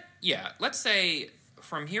know what? Yeah, let's say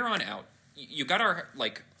from here on out, you got our,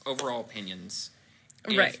 like, overall opinions.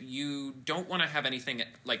 If you don't want to have anything,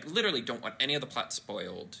 like, literally don't want any of the plot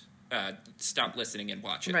spoiled, stop listening and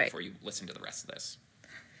watch it before you listen to the rest of this.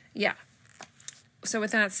 Yeah. So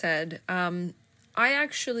with that said, I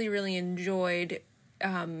actually really enjoyed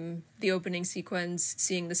the opening sequence,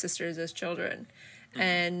 seeing the sisters as children. Mm-hmm.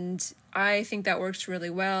 And I think that works really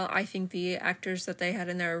well. I think the actors that they had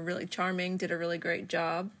in there are really charming, did a really great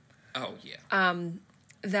job. Oh, yeah.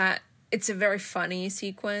 That it's a very funny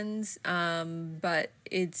sequence, but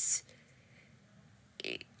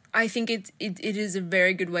I think it is a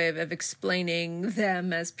very good way of explaining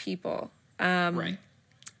them as people, and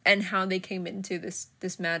how they came into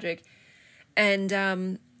this magic, and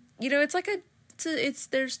it's like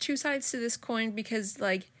there's two sides to this coin, because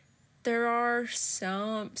like there are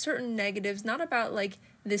some certain negatives, not about like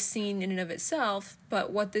this scene in and of itself,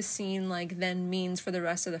 but what this scene like then means for the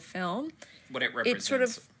rest of the film. What it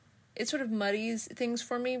represents. It sort of muddies things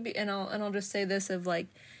for me, and I'll just say this of like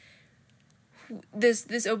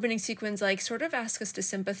this opening sequence like sort of asks us to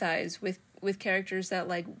sympathize with characters that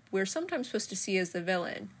like we're sometimes supposed to see as the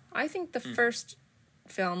villain. I think the first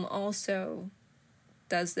film also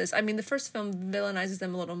does this. I mean, the first film villainizes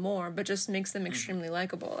them a little more, but just makes them extremely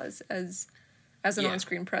likable as an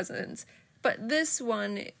on-screen presence. But this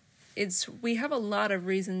one, we have a lot of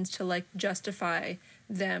reasons to like justify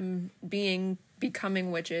them becoming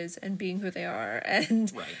witches and being who they are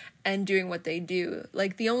and doing what they do.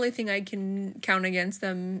 Like, the only thing I can count against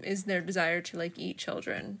them is their desire to like eat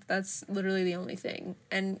children. That's literally the only thing.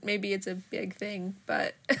 And maybe it's a big thing,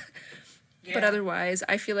 but but otherwise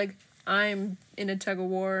I feel like I'm in a tug of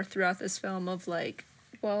war throughout this film of like,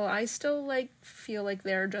 well, I still like feel like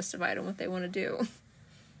they're justified in what they want to do.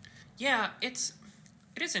 Yeah, it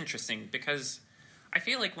is interesting because I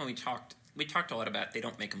feel like when we talked a lot about they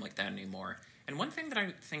don't make them like that anymore. And one thing that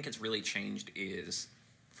I think has really changed is,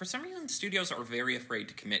 for some reason, studios are very afraid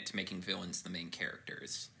to commit to making villains the main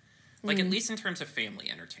characters. Like, at least in terms of family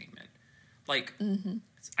entertainment. Like,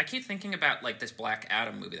 I keep thinking about, like, this Black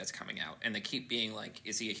Adam movie that's coming out, and they keep being like,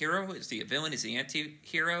 is he a hero? Is he a villain? Is he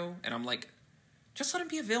anti-hero? And I'm like, just let him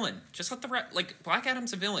be a villain. Just let Black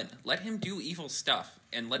Adam's a villain. Let him do evil stuff,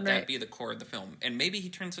 and let that be the core of the film. And maybe he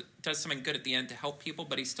does something good at the end to help people,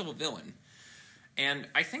 but he's still a villain. And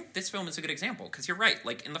I think this film is a good example, because you're right.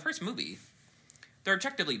 Like, in the first movie, they're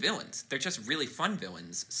objectively villains. They're just really fun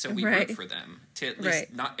villains, so we root for them to at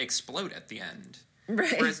least not explode at the end.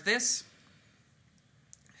 Right. Whereas this,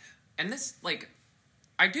 like,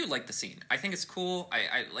 I do like the scene. I think it's cool.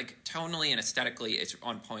 I like tonally and aesthetically, it's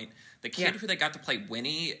on point. The kid who they got to play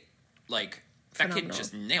Winnie, like, that kid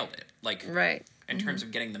just nailed it. Like, right. in terms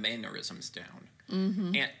of getting the mannerisms down.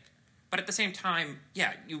 Mm-hmm. But at the same time,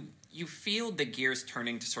 yeah, you feel the gears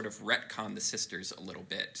turning to sort of retcon the sisters a little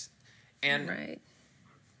bit. And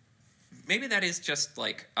maybe that is just,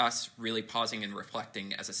 like, us really pausing and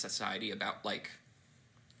reflecting as a society about, like,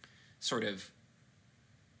 sort of...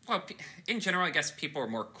 Well, in general, I guess people are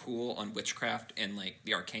more cool on witchcraft and, like,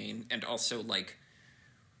 the arcane, and also, like,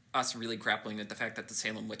 us really grappling with the fact that the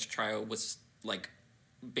Salem witch trial was, like,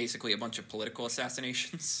 basically a bunch of political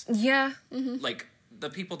assassinations. Yeah. Mm-hmm. Like, the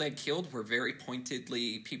people they killed were very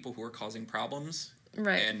pointedly people who were causing problems.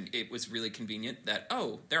 Right. And it was really convenient that,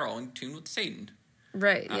 oh, they're all in tune with Satan.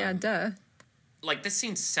 Right, yeah, duh. Like, this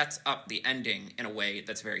scene sets up the ending in a way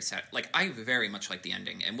that's very sad. Like, I very much like the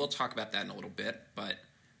ending, and we'll talk about that in a little bit, but...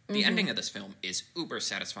 The ending of this film is uber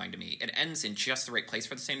satisfying to me. It ends in just the right place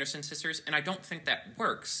for the Sanderson sisters, and I don't think that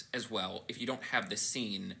works as well if you don't have this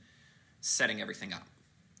scene setting everything up.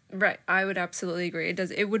 Right, I would absolutely agree.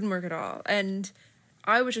 It wouldn't work at all. And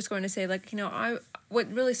I was just going to say, like, you know,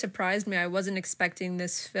 what really surprised me, I wasn't expecting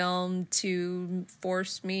this film to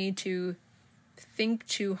force me to think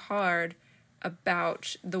too hard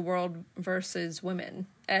about the world versus women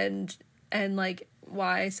and like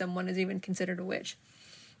why someone is even considered a witch.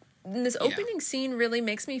 And this opening scene really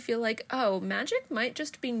makes me feel like, oh, magic might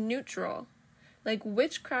just be neutral. Like,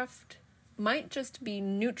 witchcraft might just be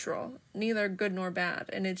neutral, neither good nor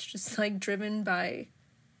bad. And it's just, like, driven by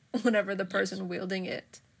whatever the person wielding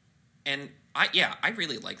it. And, I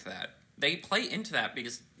really like that. They play into that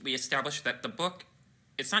because we established that the book,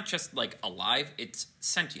 it's not just, like, alive, it's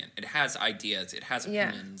sentient. It has ideas, it has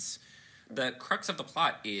opinions. The crux of the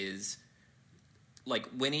plot is... like,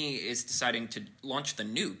 Winnie is deciding to launch the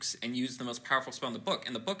nukes and use the most powerful spell in the book.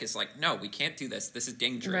 And the book is like, no, we can't do this. This is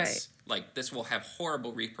dangerous. Right. Like, this will have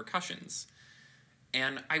horrible repercussions.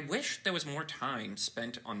 And I wish there was more time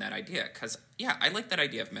spent on that idea. Because, I like that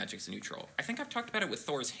idea of magic's neutral. I think I've talked about it with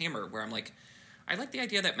Thor's hammer, where I'm like, I like the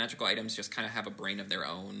idea that magical items just kind of have a brain of their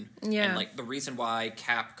own. Yeah. And, like, the reason why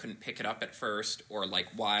Cap couldn't pick it up at first, or, like,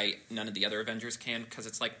 why none of the other Avengers can, because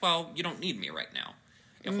it's like, well, you don't need me right now.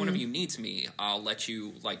 If one of you needs me, I'll let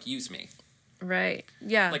you, like, use me. Right.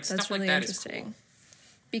 Yeah, like, that's really like that interesting. Cool.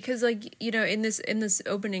 Because, like, you know, in this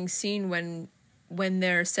opening scene when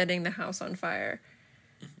they're setting the house on fire,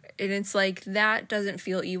 and it's like, that doesn't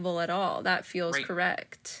feel evil at all. That feels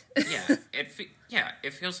correct.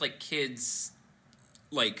 It feels like kids,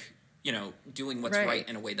 like, you know, doing what's right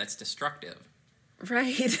in a way that's destructive.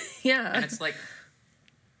 Right, yeah. And it's like...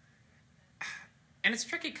 And it's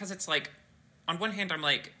tricky because it's like... On one hand, I'm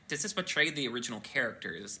like, does this betray the original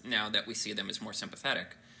characters now that we see them as more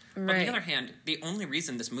sympathetic? Right. But on the other hand, the only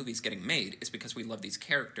reason this movie's getting made is because we love these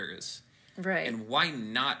characters. Right. And why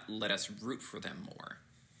not let us root for them more?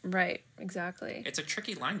 Right, exactly. It's a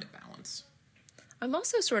tricky line to balance. I'm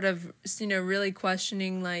also sort of, you know, really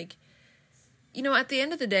questioning, like, you know, at the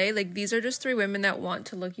end of the day, like, these are just three women that want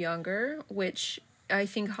to look younger, which I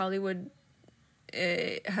think Hollywood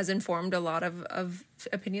has informed a lot of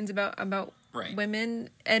opinions about women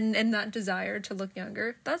and that desire to look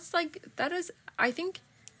younger. That's like, that is, I think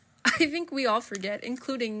we all forget,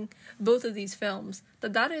 including both of these films,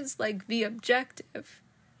 that is like the objective.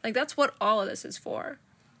 Like, that's what all of this is for.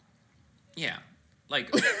 Yeah.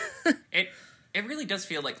 Like, it really does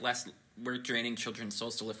feel like less we're draining children's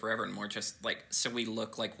souls to live forever and more just like, so we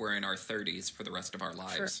look like we're in our 30s for the rest of our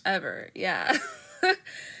lives. Forever, yeah.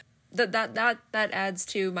 That adds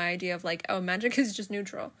to my idea of like, oh, magic is just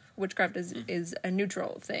neutral. Witchcraft is a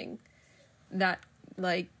neutral thing that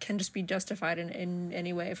like can just be justified in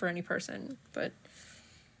any way for any person. But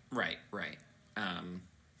right.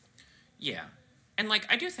 Yeah. And like,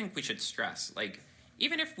 I do think we should stress, like,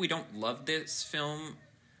 even if we don't love this film,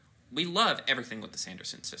 we love everything with the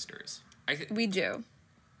Sanderson sisters. We do.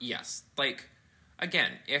 Yes. Like,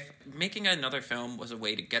 again, if making another film was a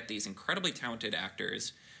way to get these incredibly talented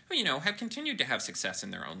actors who, you know, have continued to have success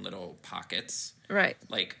in their own little pockets. Right.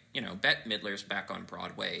 Like, you know, Bette Midler's back on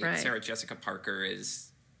Broadway. Right. Sarah Jessica Parker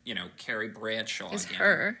is, you know, Carrie Bradshaw is again.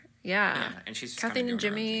 her. Yeah. And she's Kathy and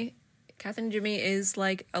Jimmy is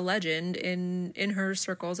like a legend in her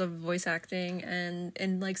circles of voice acting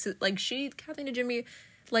and like Kathy and Jimmy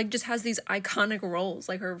like just has these iconic roles.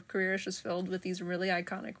 Like, her career is just filled with these really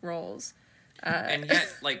iconic roles. And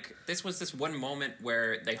yet, like, this was this one moment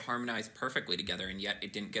where they harmonized perfectly together, and yet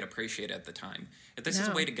it didn't get appreciated at the time. If this is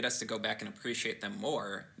a way to get us to go back and appreciate them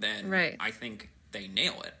more, then I think they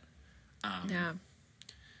nail it.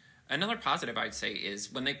 Another positive I'd say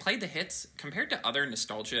is when they played the hits, compared to other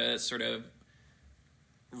nostalgia sort of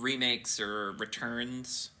remakes or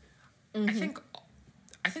returns, I think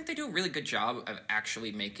they do a really good job of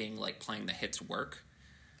actually making, like, playing the hits work.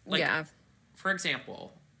 Like, for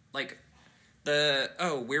example, like,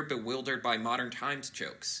 we're bewildered by modern times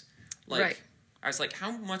jokes. Like, I was like,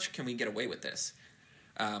 how much can we get away with this?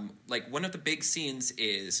 Like, one of the big scenes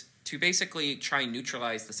is to basically try and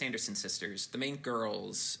neutralize the Sanderson sisters, the main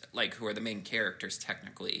girls, like, who are the main characters,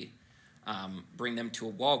 technically, bring them to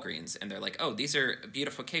a Walgreens, and they're like, oh, these are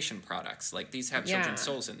beautification products. Like, these have children's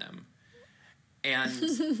souls in them.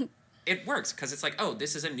 And it works, because it's like, oh,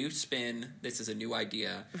 this is a new spin, this is a new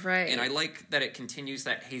idea. Right. And I like that it continues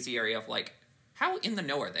that hazy area of, like, how in the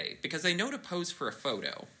know are they? Because they know to pose for a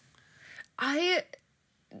photo. And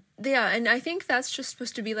I think that's just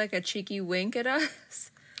supposed to be, like, a cheeky wink at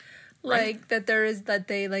us. Like, that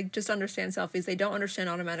they, like, just understand selfies. They don't understand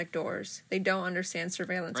automatic doors. They don't understand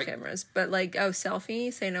surveillance cameras. But, like, oh,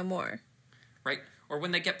 selfie? Say no more. Right. Or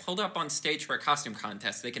when they get pulled up on stage for a costume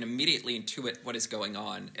contest, they can immediately intuit what is going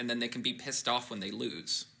on, and then they can be pissed off when they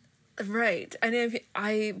lose. Right. And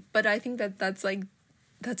but I think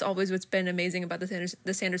that's always what's been amazing about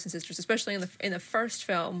the Sanderson sisters, especially in the first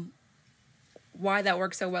film. Why that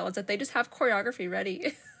works so well is that they just have choreography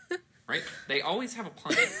ready. Right? They always have a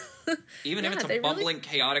plan. Even if it's a bumbling,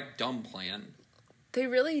 chaotic, dumb plan. They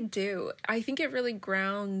really do. I think it really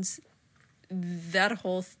grounds that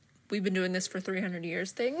whole we've been doing this for 300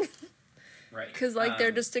 years thing. Right. Because, like,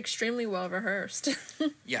 they're just extremely well rehearsed.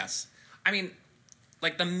 Yes. I mean,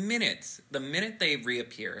 like, the minute they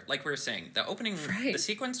reappear, like we were saying, the opening, the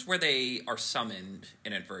sequence where they are summoned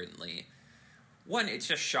inadvertently, one, it's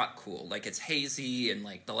just shot cool. Like, it's hazy and,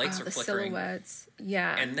 like, the lights are flickering. Silhouettes.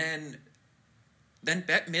 Yeah. And then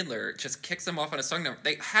Bette Midler just kicks them off on a song number.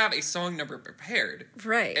 They have a song number prepared.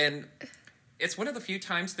 Right. And it's one of the few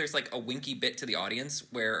times there's, like, a winky bit to the audience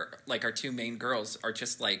where, like, our two main girls are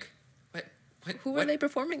just like, Who are they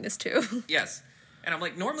performing this to? Yes. And I'm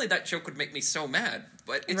like, normally that joke would make me so mad,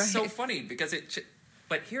 but it's so funny because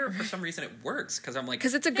but here, for some reason, it works, because I'm like...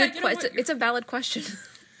 Because it's a good question. It's a valid question.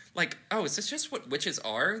 Like, oh, is this just what witches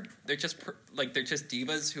are? They're just, they're just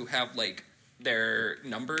divas who have, like, their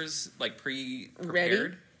numbers, like, pre-prepared?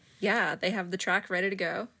 Ready? Yeah, they have the track ready to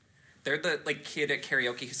go. They're the, like, kid at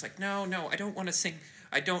karaoke who's like, no, I don't want to sing.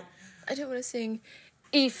 I don't want to sing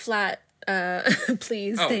E-flat,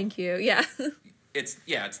 please, thank you. Yeah. It's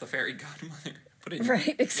the fairy godmother. Put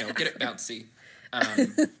it, exactly. Get it bouncy.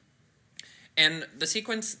 And the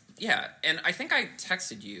sequence, and I think I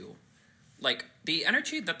texted you, like, the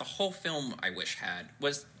energy that the whole film, I wish, had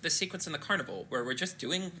was the sequence in the carnival, where we're just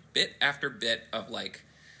doing bit after bit of, like,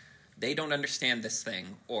 they don't understand this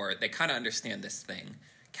thing, or they kind of understand this thing,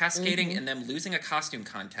 cascading and them losing a costume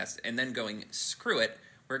contest, and then going, screw it,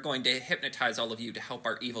 we're going to hypnotize all of you to help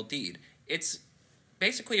our evil deed. It's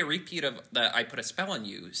basically a repeat of the I put a spell on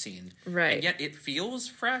you scene. Right. And yet it feels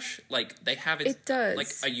fresh, like they have it does. Like,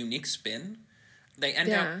 a unique spin. They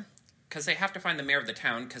end up... Because they have to find the mayor of the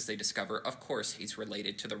town, because they discover, of course, he's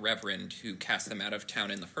related to the reverend who cast them out of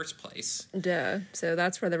town in the first place. Duh. So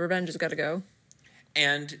that's where the revenge has got to go.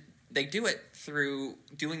 And they do it through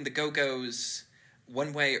doing the Go-Go's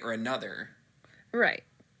one way or another. Right.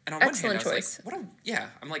 And on Excellent one hand, choice. I was like,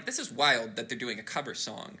 I'm like, this is wild that they're doing a cover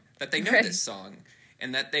song, that they know this song,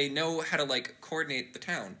 and that they know how to, like, coordinate the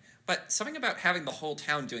town. But something about having the whole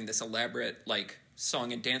town doing this elaborate, like,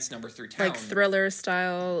 song and dance number through town. Like Thriller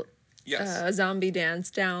style... Yes. Zombie dance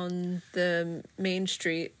down the main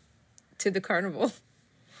street to the carnival.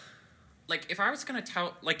 Like, if I was going to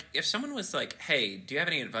tell... Like, if someone was like, hey, do you have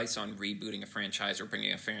any advice on rebooting a franchise or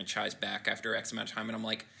bringing a franchise back after X amount of time? And I'm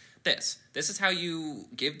like, this is how you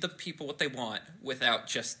give the people what they want without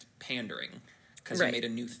just pandering. Because you made a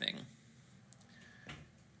new thing.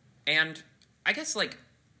 And I guess, like...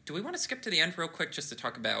 Do we want to skip to the end real quick just to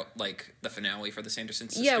talk about, like, the finale for the Sanderson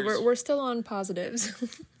sisters? Yeah, we're still on positives.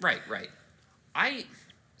 Right.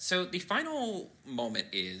 So the final moment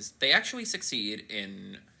is they actually succeed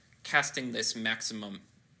in casting this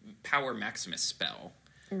Power Maximus spell,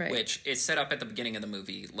 which is set up at the beginning of the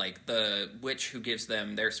movie. Like, the witch who gives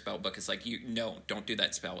them their spell book is like, don't do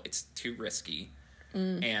that spell. It's too risky.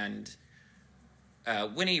 And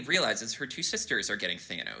Winnie realizes her two sisters are getting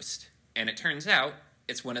Thanos'd. And it turns out...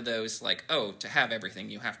 It's one of those, like, oh, to have everything,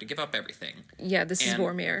 you have to give up everything. Yeah, this is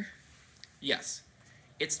Vormir. Yes.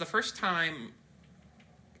 It's the first time,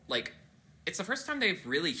 like, they've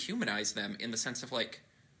really humanized them in the sense of, like,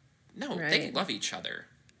 no, they love each other.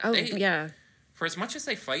 Oh, yeah. For as much as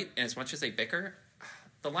they fight and as much as they bicker,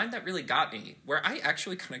 the line that really got me, where I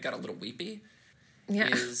actually kind of got a little weepy,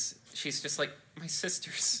 is she's just like, my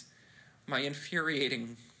sisters, my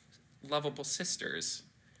infuriating, lovable sisters.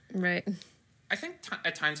 Right. I think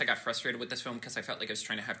at times I got frustrated with this film because I felt like it was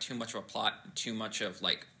trying to have too much of a plot, too much of,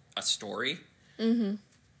 like, a story. Mm-hmm.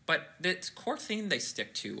 But the core theme they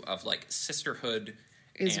stick to of, like, sisterhood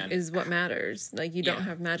is what matters. Like, you don't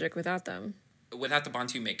have magic without them. Without the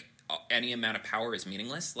bonds you make, any amount of power is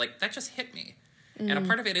meaningless. Like, that just hit me. And a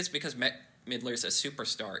part of it is because Midler's a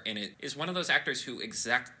superstar, and it is one of those actors who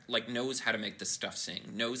knows how to make this stuff sing,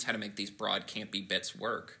 knows how to make these broad, campy bits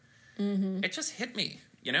work. Mm-hmm. It just hit me,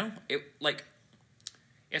 you know? It, like,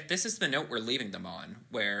 if this is the note we're leaving them on,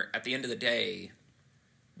 where at the end of the day,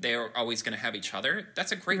 they're always going to have each other,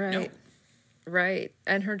 that's a great note. Right.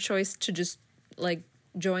 And her choice to just, like,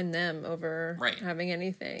 join them over having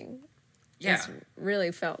anything is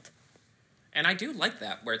really felt. And I do like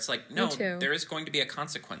that, where it's like, no, there is going to be a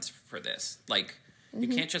consequence for this. Like, you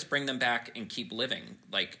can't just bring them back and keep living.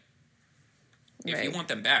 Like, if you want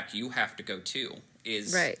them back, you have to go too.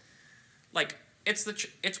 Like,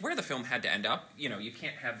 it's where the film had to end up. You know, you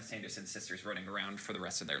can't have the Sanderson sisters running around for the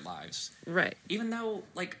rest of their lives. Right. Even though,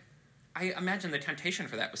 like, I imagine the temptation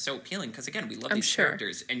for that was so appealing, because, again, we love these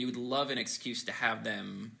characters, and you would love an excuse to have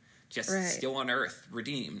them just still on Earth,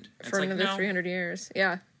 redeemed. And for another 300 years,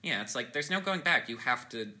 Yeah, it's like, there's no going back. You have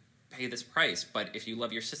to pay this price, but if you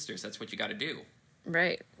love your sisters, that's what you got to do.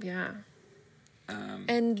 Right, yeah.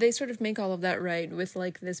 And they sort of make all of that right with,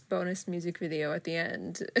 like, this bonus music video at the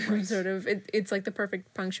end. Sort of, it's like the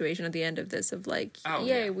perfect punctuation at the end of this of, like,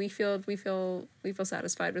 yay, we feel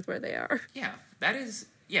satisfied with where they are. Yeah, that is,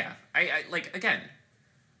 I like, again,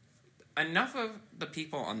 enough of the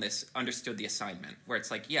people on this understood the assignment, where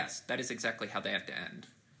it's like, yes, that is exactly how they have to end.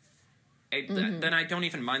 Then I don't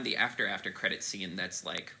even mind the after credit scene that's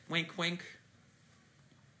like, wink, wink.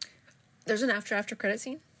 There's an after credit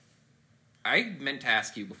scene? I meant to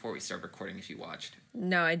ask you before we started recording if you watched.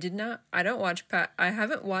 No, I did not. I don't watch I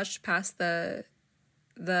haven't watched past the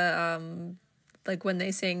like when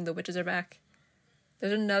they sing "The Witches Are Back."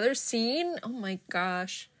 There's another scene? Oh my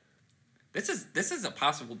gosh. This is a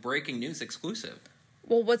possible breaking news exclusive.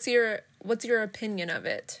 Well, what's your opinion of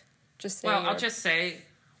it? I'll just say,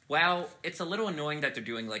 well, it's a little annoying that they're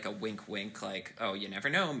doing, like, a wink wink, like, oh, you never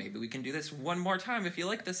know, maybe we can do this one more time if you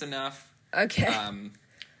like this enough. Okay.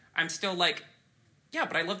 I'm still like, yeah,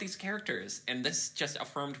 but I love these characters, and this just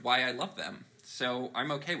affirmed why I love them. So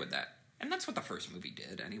I'm okay with that. And that's what the first movie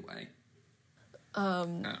did, anyway.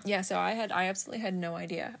 Yeah, so I absolutely had no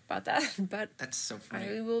idea about that, but that's so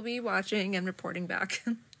funny. I will be watching and reporting back.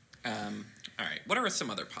 All right, what are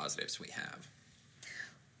some other positives we have?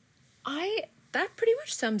 That pretty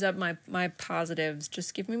much sums up my positives.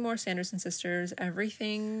 Just give me more Sanderson sisters. Every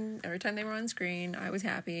time they were on screen, I was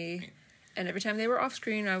happy. And every time they were off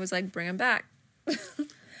screen, I was like, bring them back.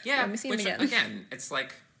 Yeah, which, again, it's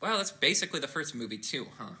like, well, that's basically the first movie too,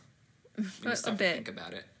 huh? When you stop to think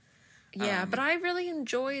about it. Yeah, but I really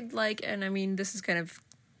enjoyed, like, and I mean, this is kind of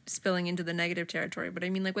spilling into the negative territory, but I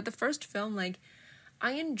mean, like, with the first film, like,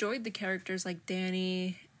 I enjoyed the characters like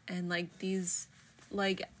Danny and, like, these,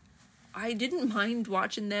 like, I didn't mind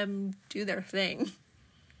watching them do their thing.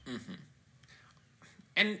 Mm-hmm.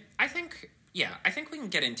 And I think we can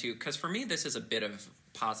get into, because for me, this is a bit of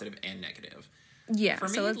positive and negative. Yeah, for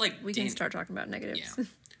me, like, we can start talking about negatives. Yeah.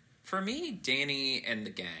 For me, Danny and the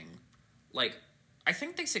gang, like, I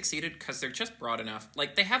think they succeeded because they're just broad enough.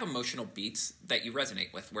 Like, they have emotional beats that you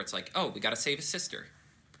resonate with, where it's like, oh, we gotta save a sister.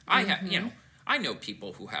 I know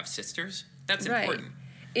people who have sisters. That's important.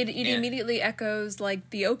 It immediately echoes,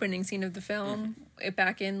 like, the opening scene of the film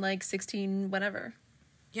back in, like, 16 whatever.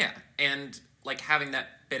 Yeah, and, like, having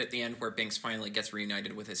that bit at the end where Binks finally gets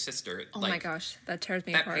reunited with his sister. Oh, my gosh, that tears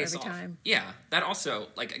me apart every time. Yeah, that also,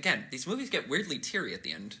 like, again, these movies get weirdly teary at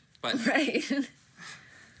the end, but... Right.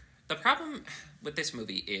 The problem with this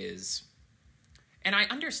movie is, and I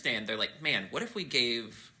understand, they're like, man, what if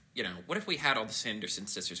we had all the Sanderson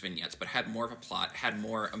sisters vignettes, but had more of a plot, had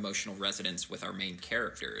more emotional resonance with our main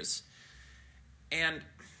characters? And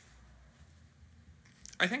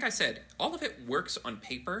I think I said, all of it works on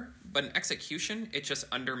paper, but in execution, it just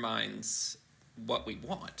undermines what we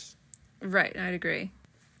want. Right, I'd agree.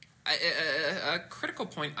 A critical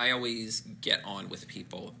point I always get on with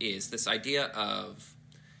people is this idea of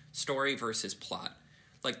story versus plot.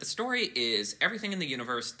 Like, the story is everything in the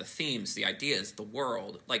universe, the themes, the ideas, the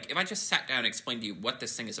world. Like, if I just sat down and explained to you what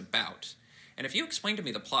this thing is about, and if you explain to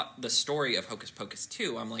me the story of Hocus Pocus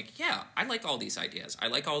 2, I'm like, yeah, I like all these ideas. I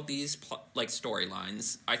like all these,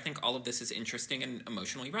 storylines. I think all of this is interesting and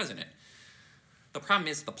emotionally resonant. The problem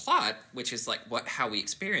is the plot, which is, like, how we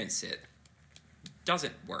experience it,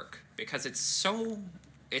 doesn't work, because it's so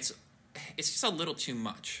it's just a little too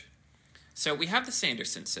much. So we have the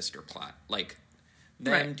Sanderson sister plot, like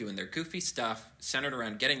them doing their goofy stuff centered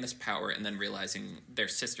around getting this power and then realizing their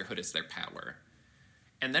sisterhood is their power.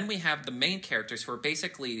 And then we have the main characters who are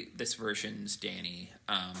basically this version's Danny.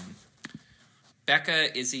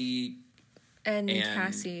 Becca, Izzy, and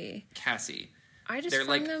Cassie. I just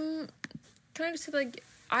find them... Can I just say, like...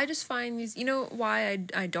 I just find these... You know why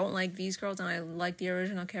I don't like these girls and I like the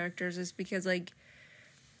original characters is because, like...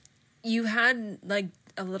 You had, like,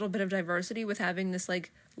 a little bit of diversity with having this,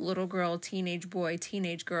 like, little girl, teenage boy,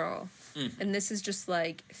 teenage girl. And this is just,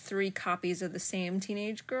 like, 3 copies of the same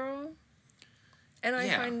teenage girl. And I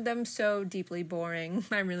find them so deeply boring.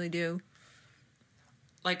 I really do.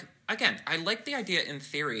 Like, again, I like the idea in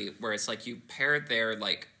theory where it's like you pair their,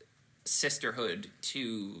 like, sisterhood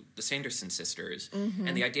to the Sanderson sisters.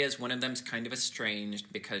 And the idea is one of them's kind of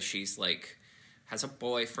estranged because she's, like, has a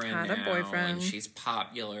boyfriend and she's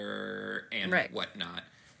popular and whatnot.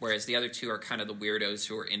 Whereas the other 2 are kind of the weirdos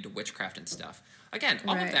who are into witchcraft and stuff. Again,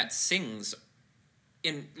 all of that sings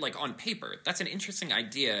in, like, on paper. That's an interesting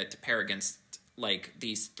idea to pair against, like,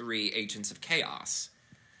 these 3 agents of chaos.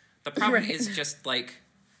 The problem is just, like,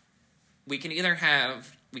 we can either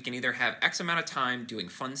have X amount of time doing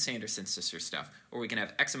fun Sanderson sister stuff, or we can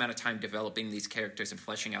have X amount of time developing these characters and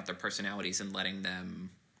fleshing out their personalities and letting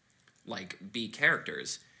them, like, be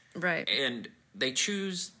characters. Right. And they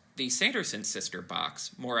choose the Sanderson sister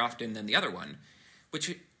box more often than the other one,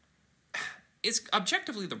 which is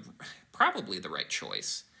objectively probably the right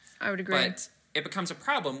choice. I would agree. But it becomes a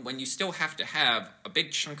problem when you still have to have a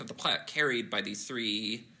big chunk of the plot carried by these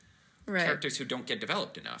 3 characters who don't get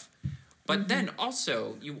developed enough. But then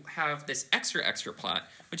also you have this extra plot,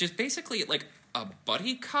 which is basically like a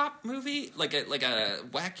buddy cop movie, like a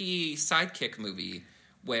wacky sidekick movie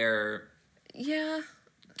where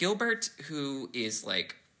Gilbert, who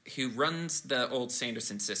runs the old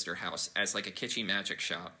Sanderson sister house as like a kitschy magic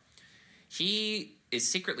shop, he is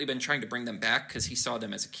secretly been trying to bring them back because he saw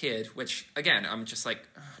them as a kid, which, again, I'm just like,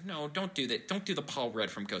 oh, no, don't do that. Don't do the Paul Rudd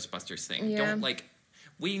from Ghostbusters thing. Don't, like...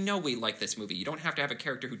 We know we like this movie. You don't have to have a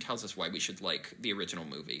character who tells us why we should like the original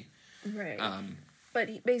movie. Right. But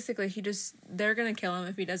they're going to kill him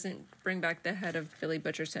if he doesn't bring back the head of Billy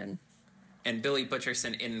Butcherson. And Billy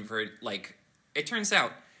Butcherson it turns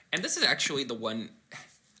out, and this is actually the one,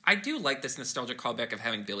 I do like this nostalgic callback of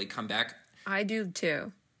having Billy come back. I do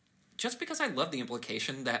too. Just because I love the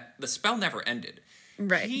implication that the spell never ended.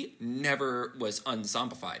 Right. He never was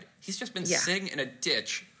unzombified. He's just been sitting in a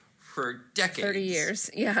ditch for decades. 30 years,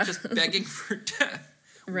 yeah. Just begging for death.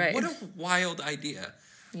 Right. What a wild idea.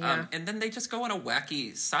 Yeah. And then they just go on a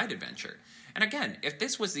wacky side adventure. And again, if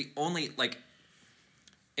this was the only, like...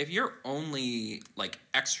 If your only, like,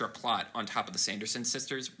 extra plot on top of the Sanderson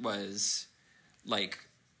sisters was, like,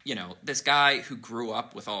 you know, this guy who grew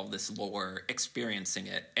up with all this lore, experiencing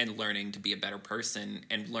it, and learning to be a better person,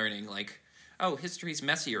 and learning, like, oh, history's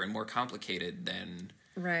messier and more complicated than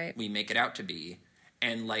we make it out to be.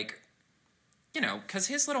 And, like, you know, because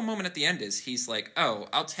his little moment at the end is he's like, oh,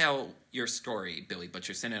 I'll tell your story, Billy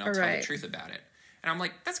Butcherson, and I'll tell the truth about it. And I'm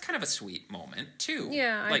like, that's kind of a sweet moment, too.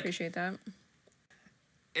 Yeah, I appreciate that.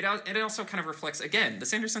 It also kind of reflects, again, the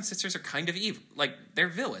Sanderson sisters are kind of evil. Like, they're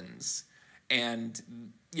villains. And,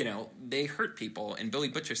 you know, they hurt people. And Billy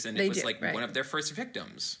Butcherson, it was, one of their first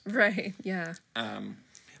victims. Right, yeah.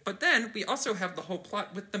 But then we also have the whole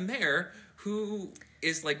plot with the mayor, who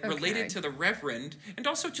is, like, related to the Reverend, and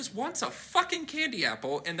also just wants a fucking candy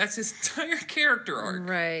apple, and that's his entire character arc.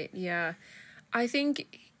 Right, yeah. I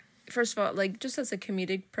think, first of all, like, just as a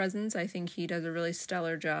comedic presence, I think he does a really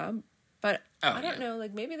stellar job. But I don't know,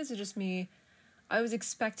 like, maybe this is just me. I was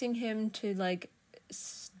expecting him to, like,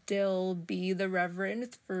 still be the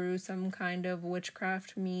Reverend through some kind of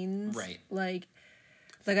witchcraft means. Right. Like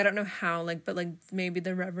I don't know how, like, but, like, maybe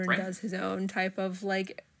the Reverend does his own type of,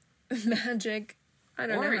 like, magic. I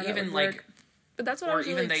don't know how that would work. But that's what I was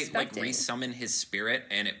really expecting. Or even they, like, resummon his spirit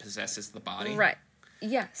and it possesses the body. Right.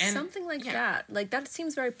 Yeah, something like that. Like, that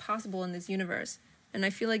seems very possible in this universe. And I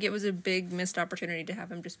feel like it was a big missed opportunity to have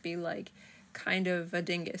him just be, like, kind of a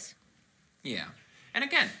dingus. Yeah. And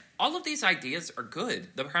again, all of these ideas are good.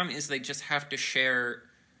 The problem is they just have to share,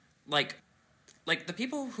 like the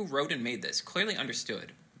people who wrote and made this clearly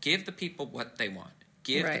understood. Give the people what they want.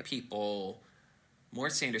 Give the people more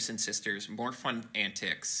Sanderson sisters, more fun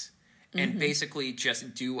antics, and basically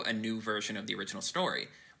just do a new version of the original story.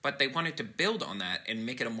 But they wanted to build on that and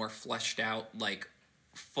make it a more fleshed out, like,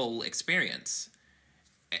 full experience.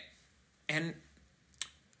 And,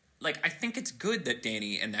 like, I think it's good that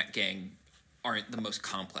Danny and that gang aren't the most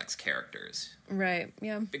complex characters. Right,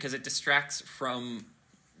 yeah. Because it distracts from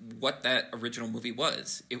what that original movie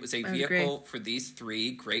was. It was a vehicle for these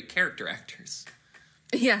three great character actors.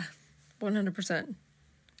 Yeah, 100%.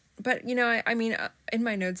 But, you know, I mean, in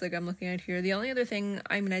my notes, like, I'm looking at here, the only other thing,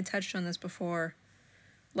 I mean, I touched on this before,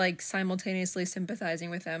 like, simultaneously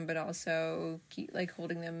sympathizing with them, but also,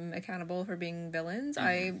 holding them accountable for being villains.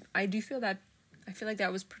 Mm-hmm. I do feel that, I feel like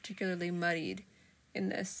that was particularly muddied in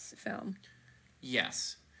this film.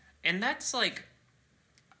 Yes. And that's, like,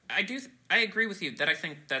 I agree with you that I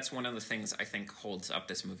think that's one of the things I think holds up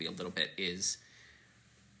this movie a little bit is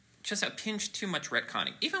just a pinch too much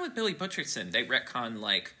retconning. Even with Billy Butcherson, they retcon,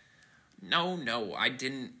 like, no, I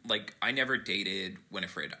didn't, like, I never dated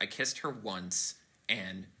Winifred. I kissed her once,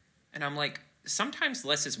 and I'm like, sometimes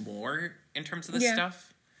less is more in terms of this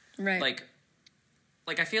stuff. Right.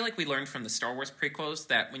 Like, I feel like we learned from the Star Wars prequels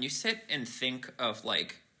that when you sit and think of,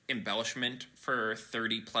 like, embellishment for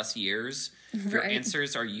 30-plus years, your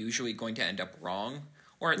answers are usually going to end up wrong,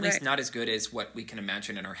 or at least not as good as what we can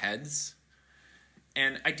imagine in our heads.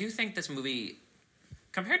 And I do think this movie,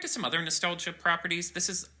 compared to some other nostalgia properties, this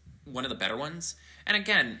is one of the better ones. And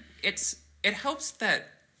again, it helps that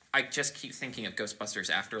I just keep thinking of Ghostbusters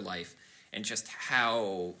Afterlife and just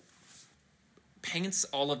how paints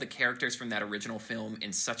all of the characters from that original film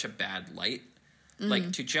in such a bad light. Mm-hmm.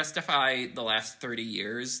 Like, to justify the last 30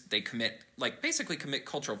 years, they basically commit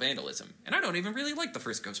cultural vandalism. And I don't even really like the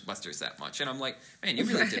first Ghostbusters that much. And I'm like, man, you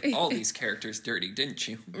really did all these characters dirty, didn't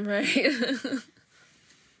you? Right.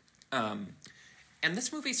 And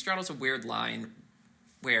this movie straddles a weird line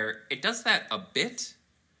where it does that a bit,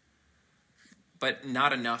 but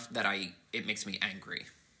not enough that it makes me angry.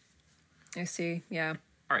 I see, yeah.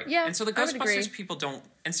 All right. Yeah, and so the Ghostbusters people don't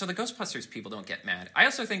get mad. I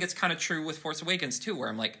also think it's kind of true with Force Awakens too, where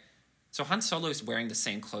I'm like, so Han Solo's wearing the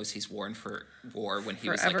same clothes he's worn for war when he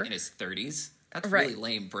was like in his 30s. That's really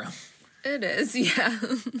lame, bro. It is, yeah.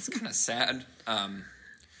 It's kind of sad.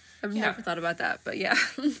 I've never thought about that, but yeah.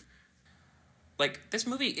 Like, this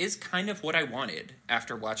movie is kind of what I wanted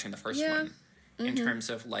after watching the first one, in terms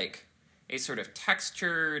of, like, a sort of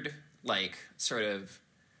textured, like, sort of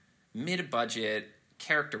mid-budget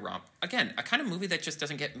character romp. Again, a kind of movie that just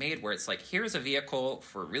doesn't get made, where it's like, here's a vehicle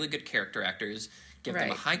for really good character actors, give them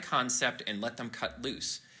a high concept, and let them cut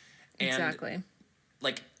loose. And, exactly.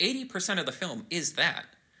 like, 80% of the film is that.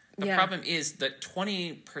 The problem is that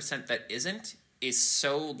 20% that isn't is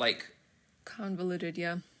so, like... convoluted,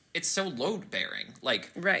 yeah. It's so load-bearing.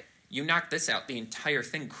 Like, you knock this out, the entire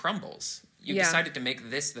thing crumbles. You decided to make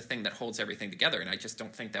this the thing that holds everything together, and I just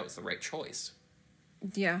don't think that was the right choice.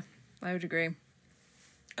 Yeah, I would agree.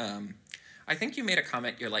 I think you made a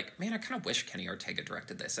comment, you're like, man, I kind of wish Kenny Ortega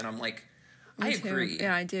directed this. And I'm like, I agree.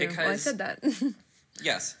 Yeah, I do. Because, I said that.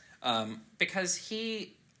 Yes. Because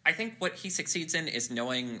I think what he succeeds in is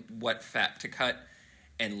knowing what fat to cut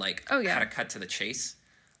and, like, how to cut to the chase.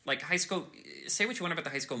 Like, say what you want about the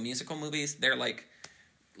High School Musical movies, they're like,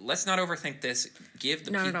 let's not overthink this, give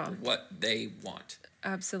the people what they want.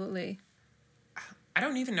 Absolutely. I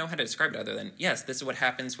don't even know how to describe it other than, yes, this is what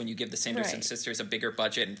happens when you give the Sanderson sisters a bigger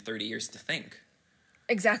budget and 30 years to think.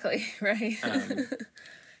 Exactly, right.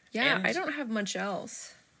 I don't have much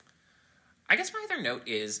else. I guess my other note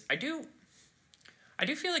is, I do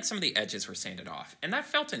feel like some of the edges were sanded off. And that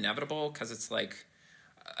felt inevitable, because it's like,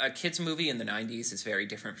 a kid's movie in the 90s is very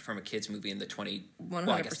different from a kid's movie in the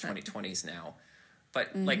 2020s now.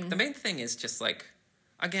 But, like, the main thing is just, like,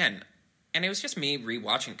 again, and it was just me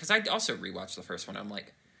rewatching, because I also rewatched the first one. I'm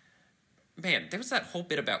like, man, there was that whole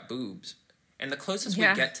bit about boobs. And the closest we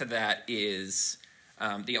get to that is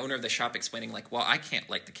the owner of the shop explaining, like, well, I can't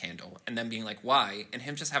light the candle. And then being like, why? And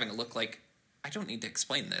him just having a look like, I don't need to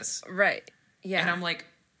explain this. Right, yeah. And I'm like,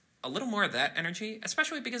 a little more of that energy,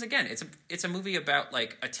 especially because, again, it's a movie about,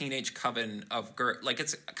 like, a teenage coven of girl. Like,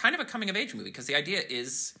 it's kind of a coming-of-age movie, because the idea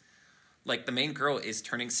is, like, the main girl is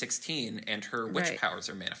turning 16, and her witch powers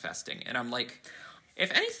are manifesting. And I'm like,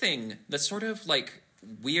 if anything, the sort of, like,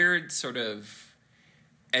 weird sort of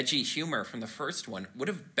edgy humor from the first one would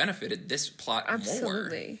have benefited this plot more.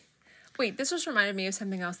 Absolutely. Wait, this just reminded me of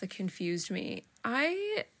something else that confused me.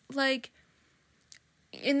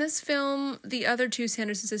 In this film, the other two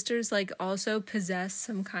Sanderson sisters, like, also possess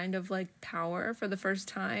some kind of, like, power for the first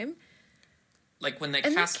time. Like, when they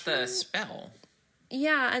cast the spell.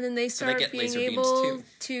 Yeah, and then they start being able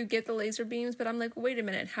to get the laser beams, but I'm like, wait a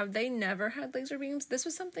minute, have they never had laser beams? This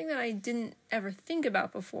was something that I didn't ever think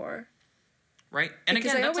about before. Right, and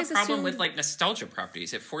because again, that's a problem with, like, nostalgia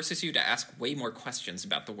properties. It forces you to ask way more questions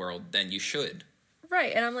about the world than you should.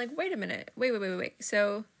 Right, and I'm like, wait a minute, wait.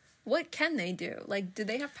 So... what can they do? Like, do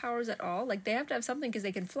they have powers at all? Like, they have to have something because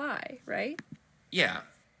they can fly, right? Yeah.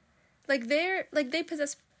 Like, they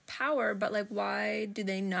possess power, but like why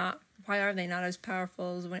are they not as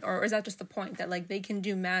powerful as Winnie? Or is that just the point that like they can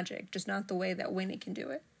do magic, just not the way that Winnie can do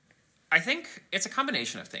it? I think it's a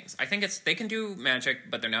combination of things. I think they can do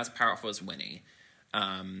magic, but they're not as powerful as Winnie,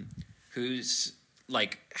 who's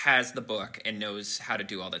like has the book and knows how to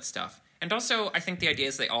do all that stuff. And also, I think the idea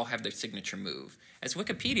is they all have their signature move. As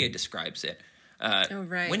Wikipedia describes it,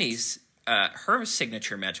 Winnie's her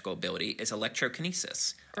signature magical ability is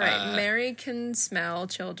electrokinesis. Right, Mary can smell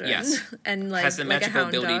children. Yes, and like has the like magical a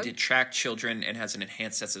hound ability dog. to track children and has an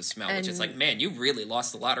enhanced sense of smell, which is And- like, man, you really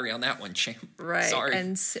lost the lottery on that one, champ. Right, Sorry.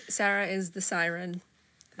 and Sarah is the siren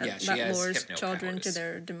Yeah, she that has lures hypno children to powers.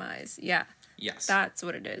 their demise. Yeah, Yes. that's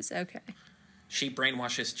what it is. Okay. She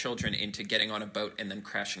brainwashes children into getting on a boat and then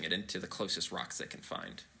crashing it into the closest rocks they can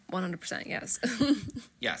find. 100%, yes.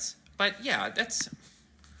 Yes. But yeah,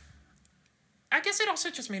 I guess it also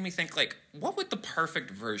just made me think, like, what would the perfect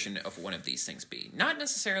version of one of these things be? Not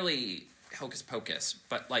necessarily Hocus Pocus,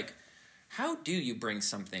 but, like, how do you bring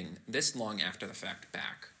something this long after the fact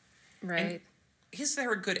back? Right. And is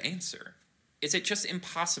there a good answer? Is it just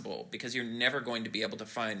impossible because you're never going to be able to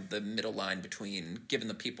find the middle line between giving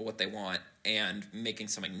the people what they want and making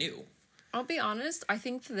something new? I'll be honest, I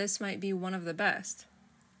think this might be one of the best.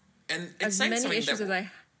 And it's As saying many something issues that, as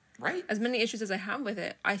I right? as many issues as I have with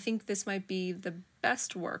it, I think this might be the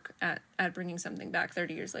best work at bringing something back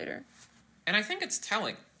 30 years later. And I think it's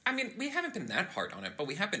telling. I mean, we haven't been that hard on it, but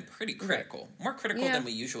we have been pretty critical. Right. More critical Yeah. than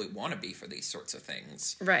we usually want to be for these sorts of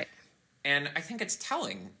things. Right. And I think it's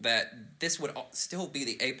telling that this would still be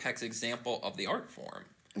the apex example of the art form.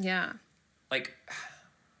 Yeah. Like,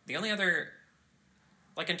 the only other...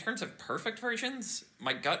 Like, in terms of perfect versions,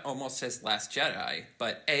 my gut almost says Last Jedi,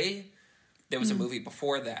 but there was a movie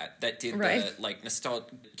before that did Right. the, like,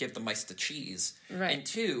 nostalgia, give the mice the cheese. Right. And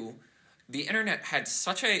 2, the internet had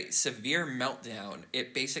such a severe meltdown,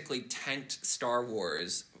 it basically tanked Star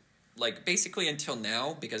Wars, like, basically until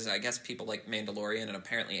now, because I guess people like Mandalorian and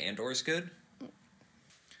apparently Andor is good.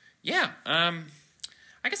 Yeah, I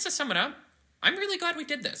guess to sum it up, I'm really glad we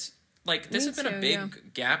did this. Like, this Me has been a too, big yeah.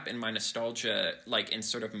 gap in my nostalgia, like, in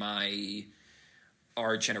sort of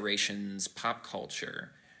our generation's pop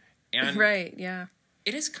culture. And Right, yeah.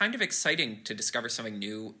 it is kind of exciting to discover something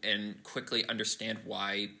new and quickly understand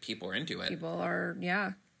why people are into it. People are,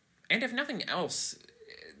 yeah. And if nothing else,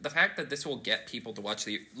 the fact that this will get people to watch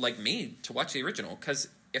me, to watch the original, because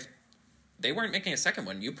if they weren't making a second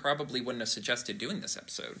one, you probably wouldn't have suggested doing this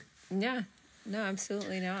episode. Yeah. No,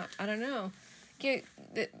 absolutely not. I don't know.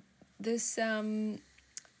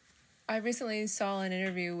 I recently saw an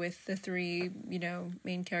interview with the three,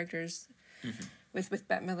 main characters, with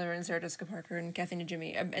Bette Midler and Sarah Jessica Parker and Kathy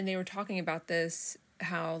Najimy, and they were talking about this,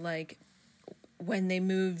 how like when they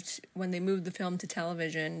moved the film to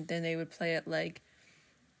television, then they would play it like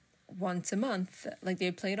once a month, like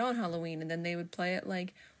they'd play it on Halloween, and then they would play it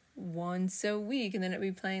like once a week, and then it'd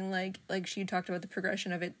be playing like she talked about the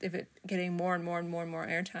progression of it getting more and more and more and more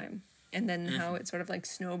airtime, and then how it sort of like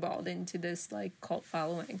snowballed into this like cult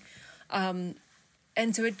following.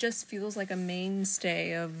 And so it just feels like a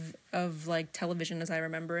mainstay of like television as I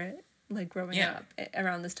remember it, like growing up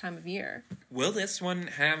around this time of year. Will this one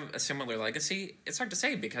have a similar legacy? It's hard to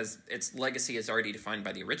say because its legacy is already defined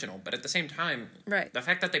by the original, but at the same time, Right. the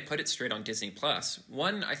fact that they put it straight on Disney Plus,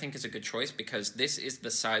 one, I think is a good choice because this is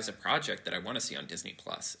the size of project that I want to see on Disney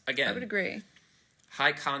Plus. Again, I would agree.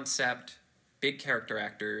 high concept, big character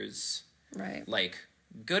actors, Right. like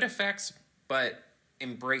good effects, but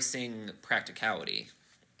embracing practicality.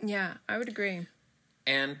 Yeah, I would agree.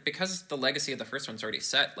 And because the legacy of the first one's already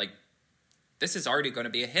set, like, this is already going to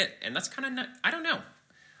be a hit. And that's kind of, I don't know.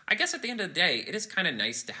 I guess at the end of the day, it is kind of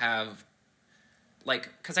nice to have, like,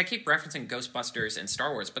 because I keep referencing Ghostbusters and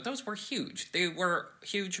Star Wars, but those were huge. They were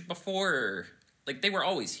huge before, like, they were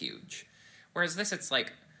always huge. Whereas this, it's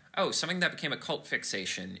like, oh, something that became a cult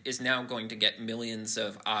fixation is now going to get millions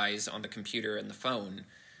of eyes on the computer and the phone.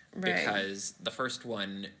 Right. Because the first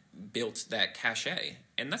one built that cachet.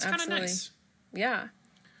 And that's kind of Absolutely. nice. Yeah.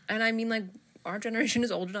 And I mean, like, our generation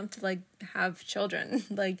is old enough to, like, have children.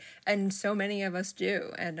 Like, and so many of us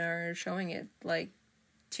do and are showing it, like,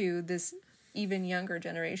 to this even younger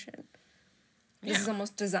generation. This is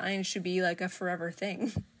almost designed to be, like, a forever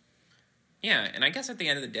thing. Yeah, and I guess at the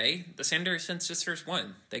end of the day, the Sanderson sisters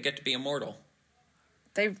won. They get to be immortal.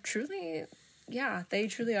 They truly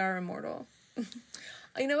are immortal.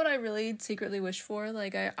 You know what I really secretly wish for?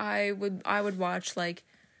 Like, I would watch, like,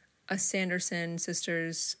 a Sanderson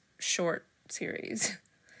sisters short series.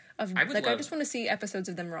 I just want to see episodes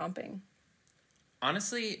of them romping.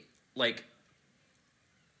 Honestly, like,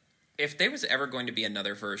 if there was ever going to be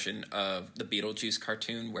another version of the Beetlejuice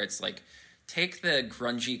cartoon where it's like, take the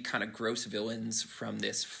grungy kind of gross villains from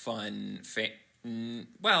this fun,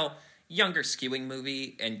 younger skewing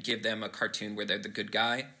movie and give them a cartoon where they're the good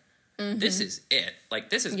guy, this is it. Like,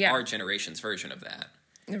 this is our generation's version of that.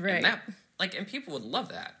 Right. And that, like, and people would love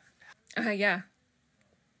that. Yeah.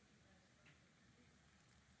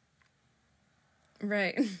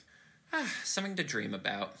 Right. Something to dream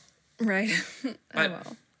about. Right. But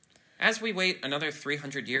as we wait another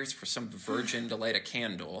 300 years for some virgin to light a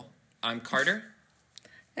candle, I'm Carter.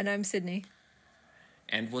 And I'm Sydney.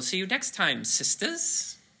 And we'll see you next time,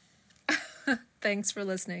 sisters. Thanks for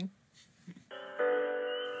listening.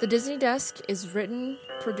 The Disney Desk is written,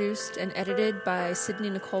 produced, and edited by Sydney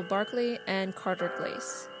Nicole Barkley and Carter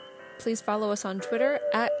Glace. Please follow us on Twitter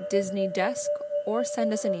at DisneyDesk or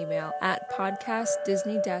send us an email at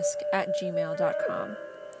podcastdisneydesk@gmail.com.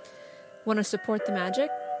 Want to support the magic?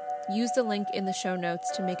 Use the link in the show notes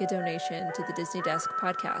to make a donation to the Disney Desk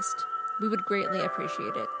podcast. We would greatly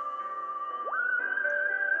appreciate it.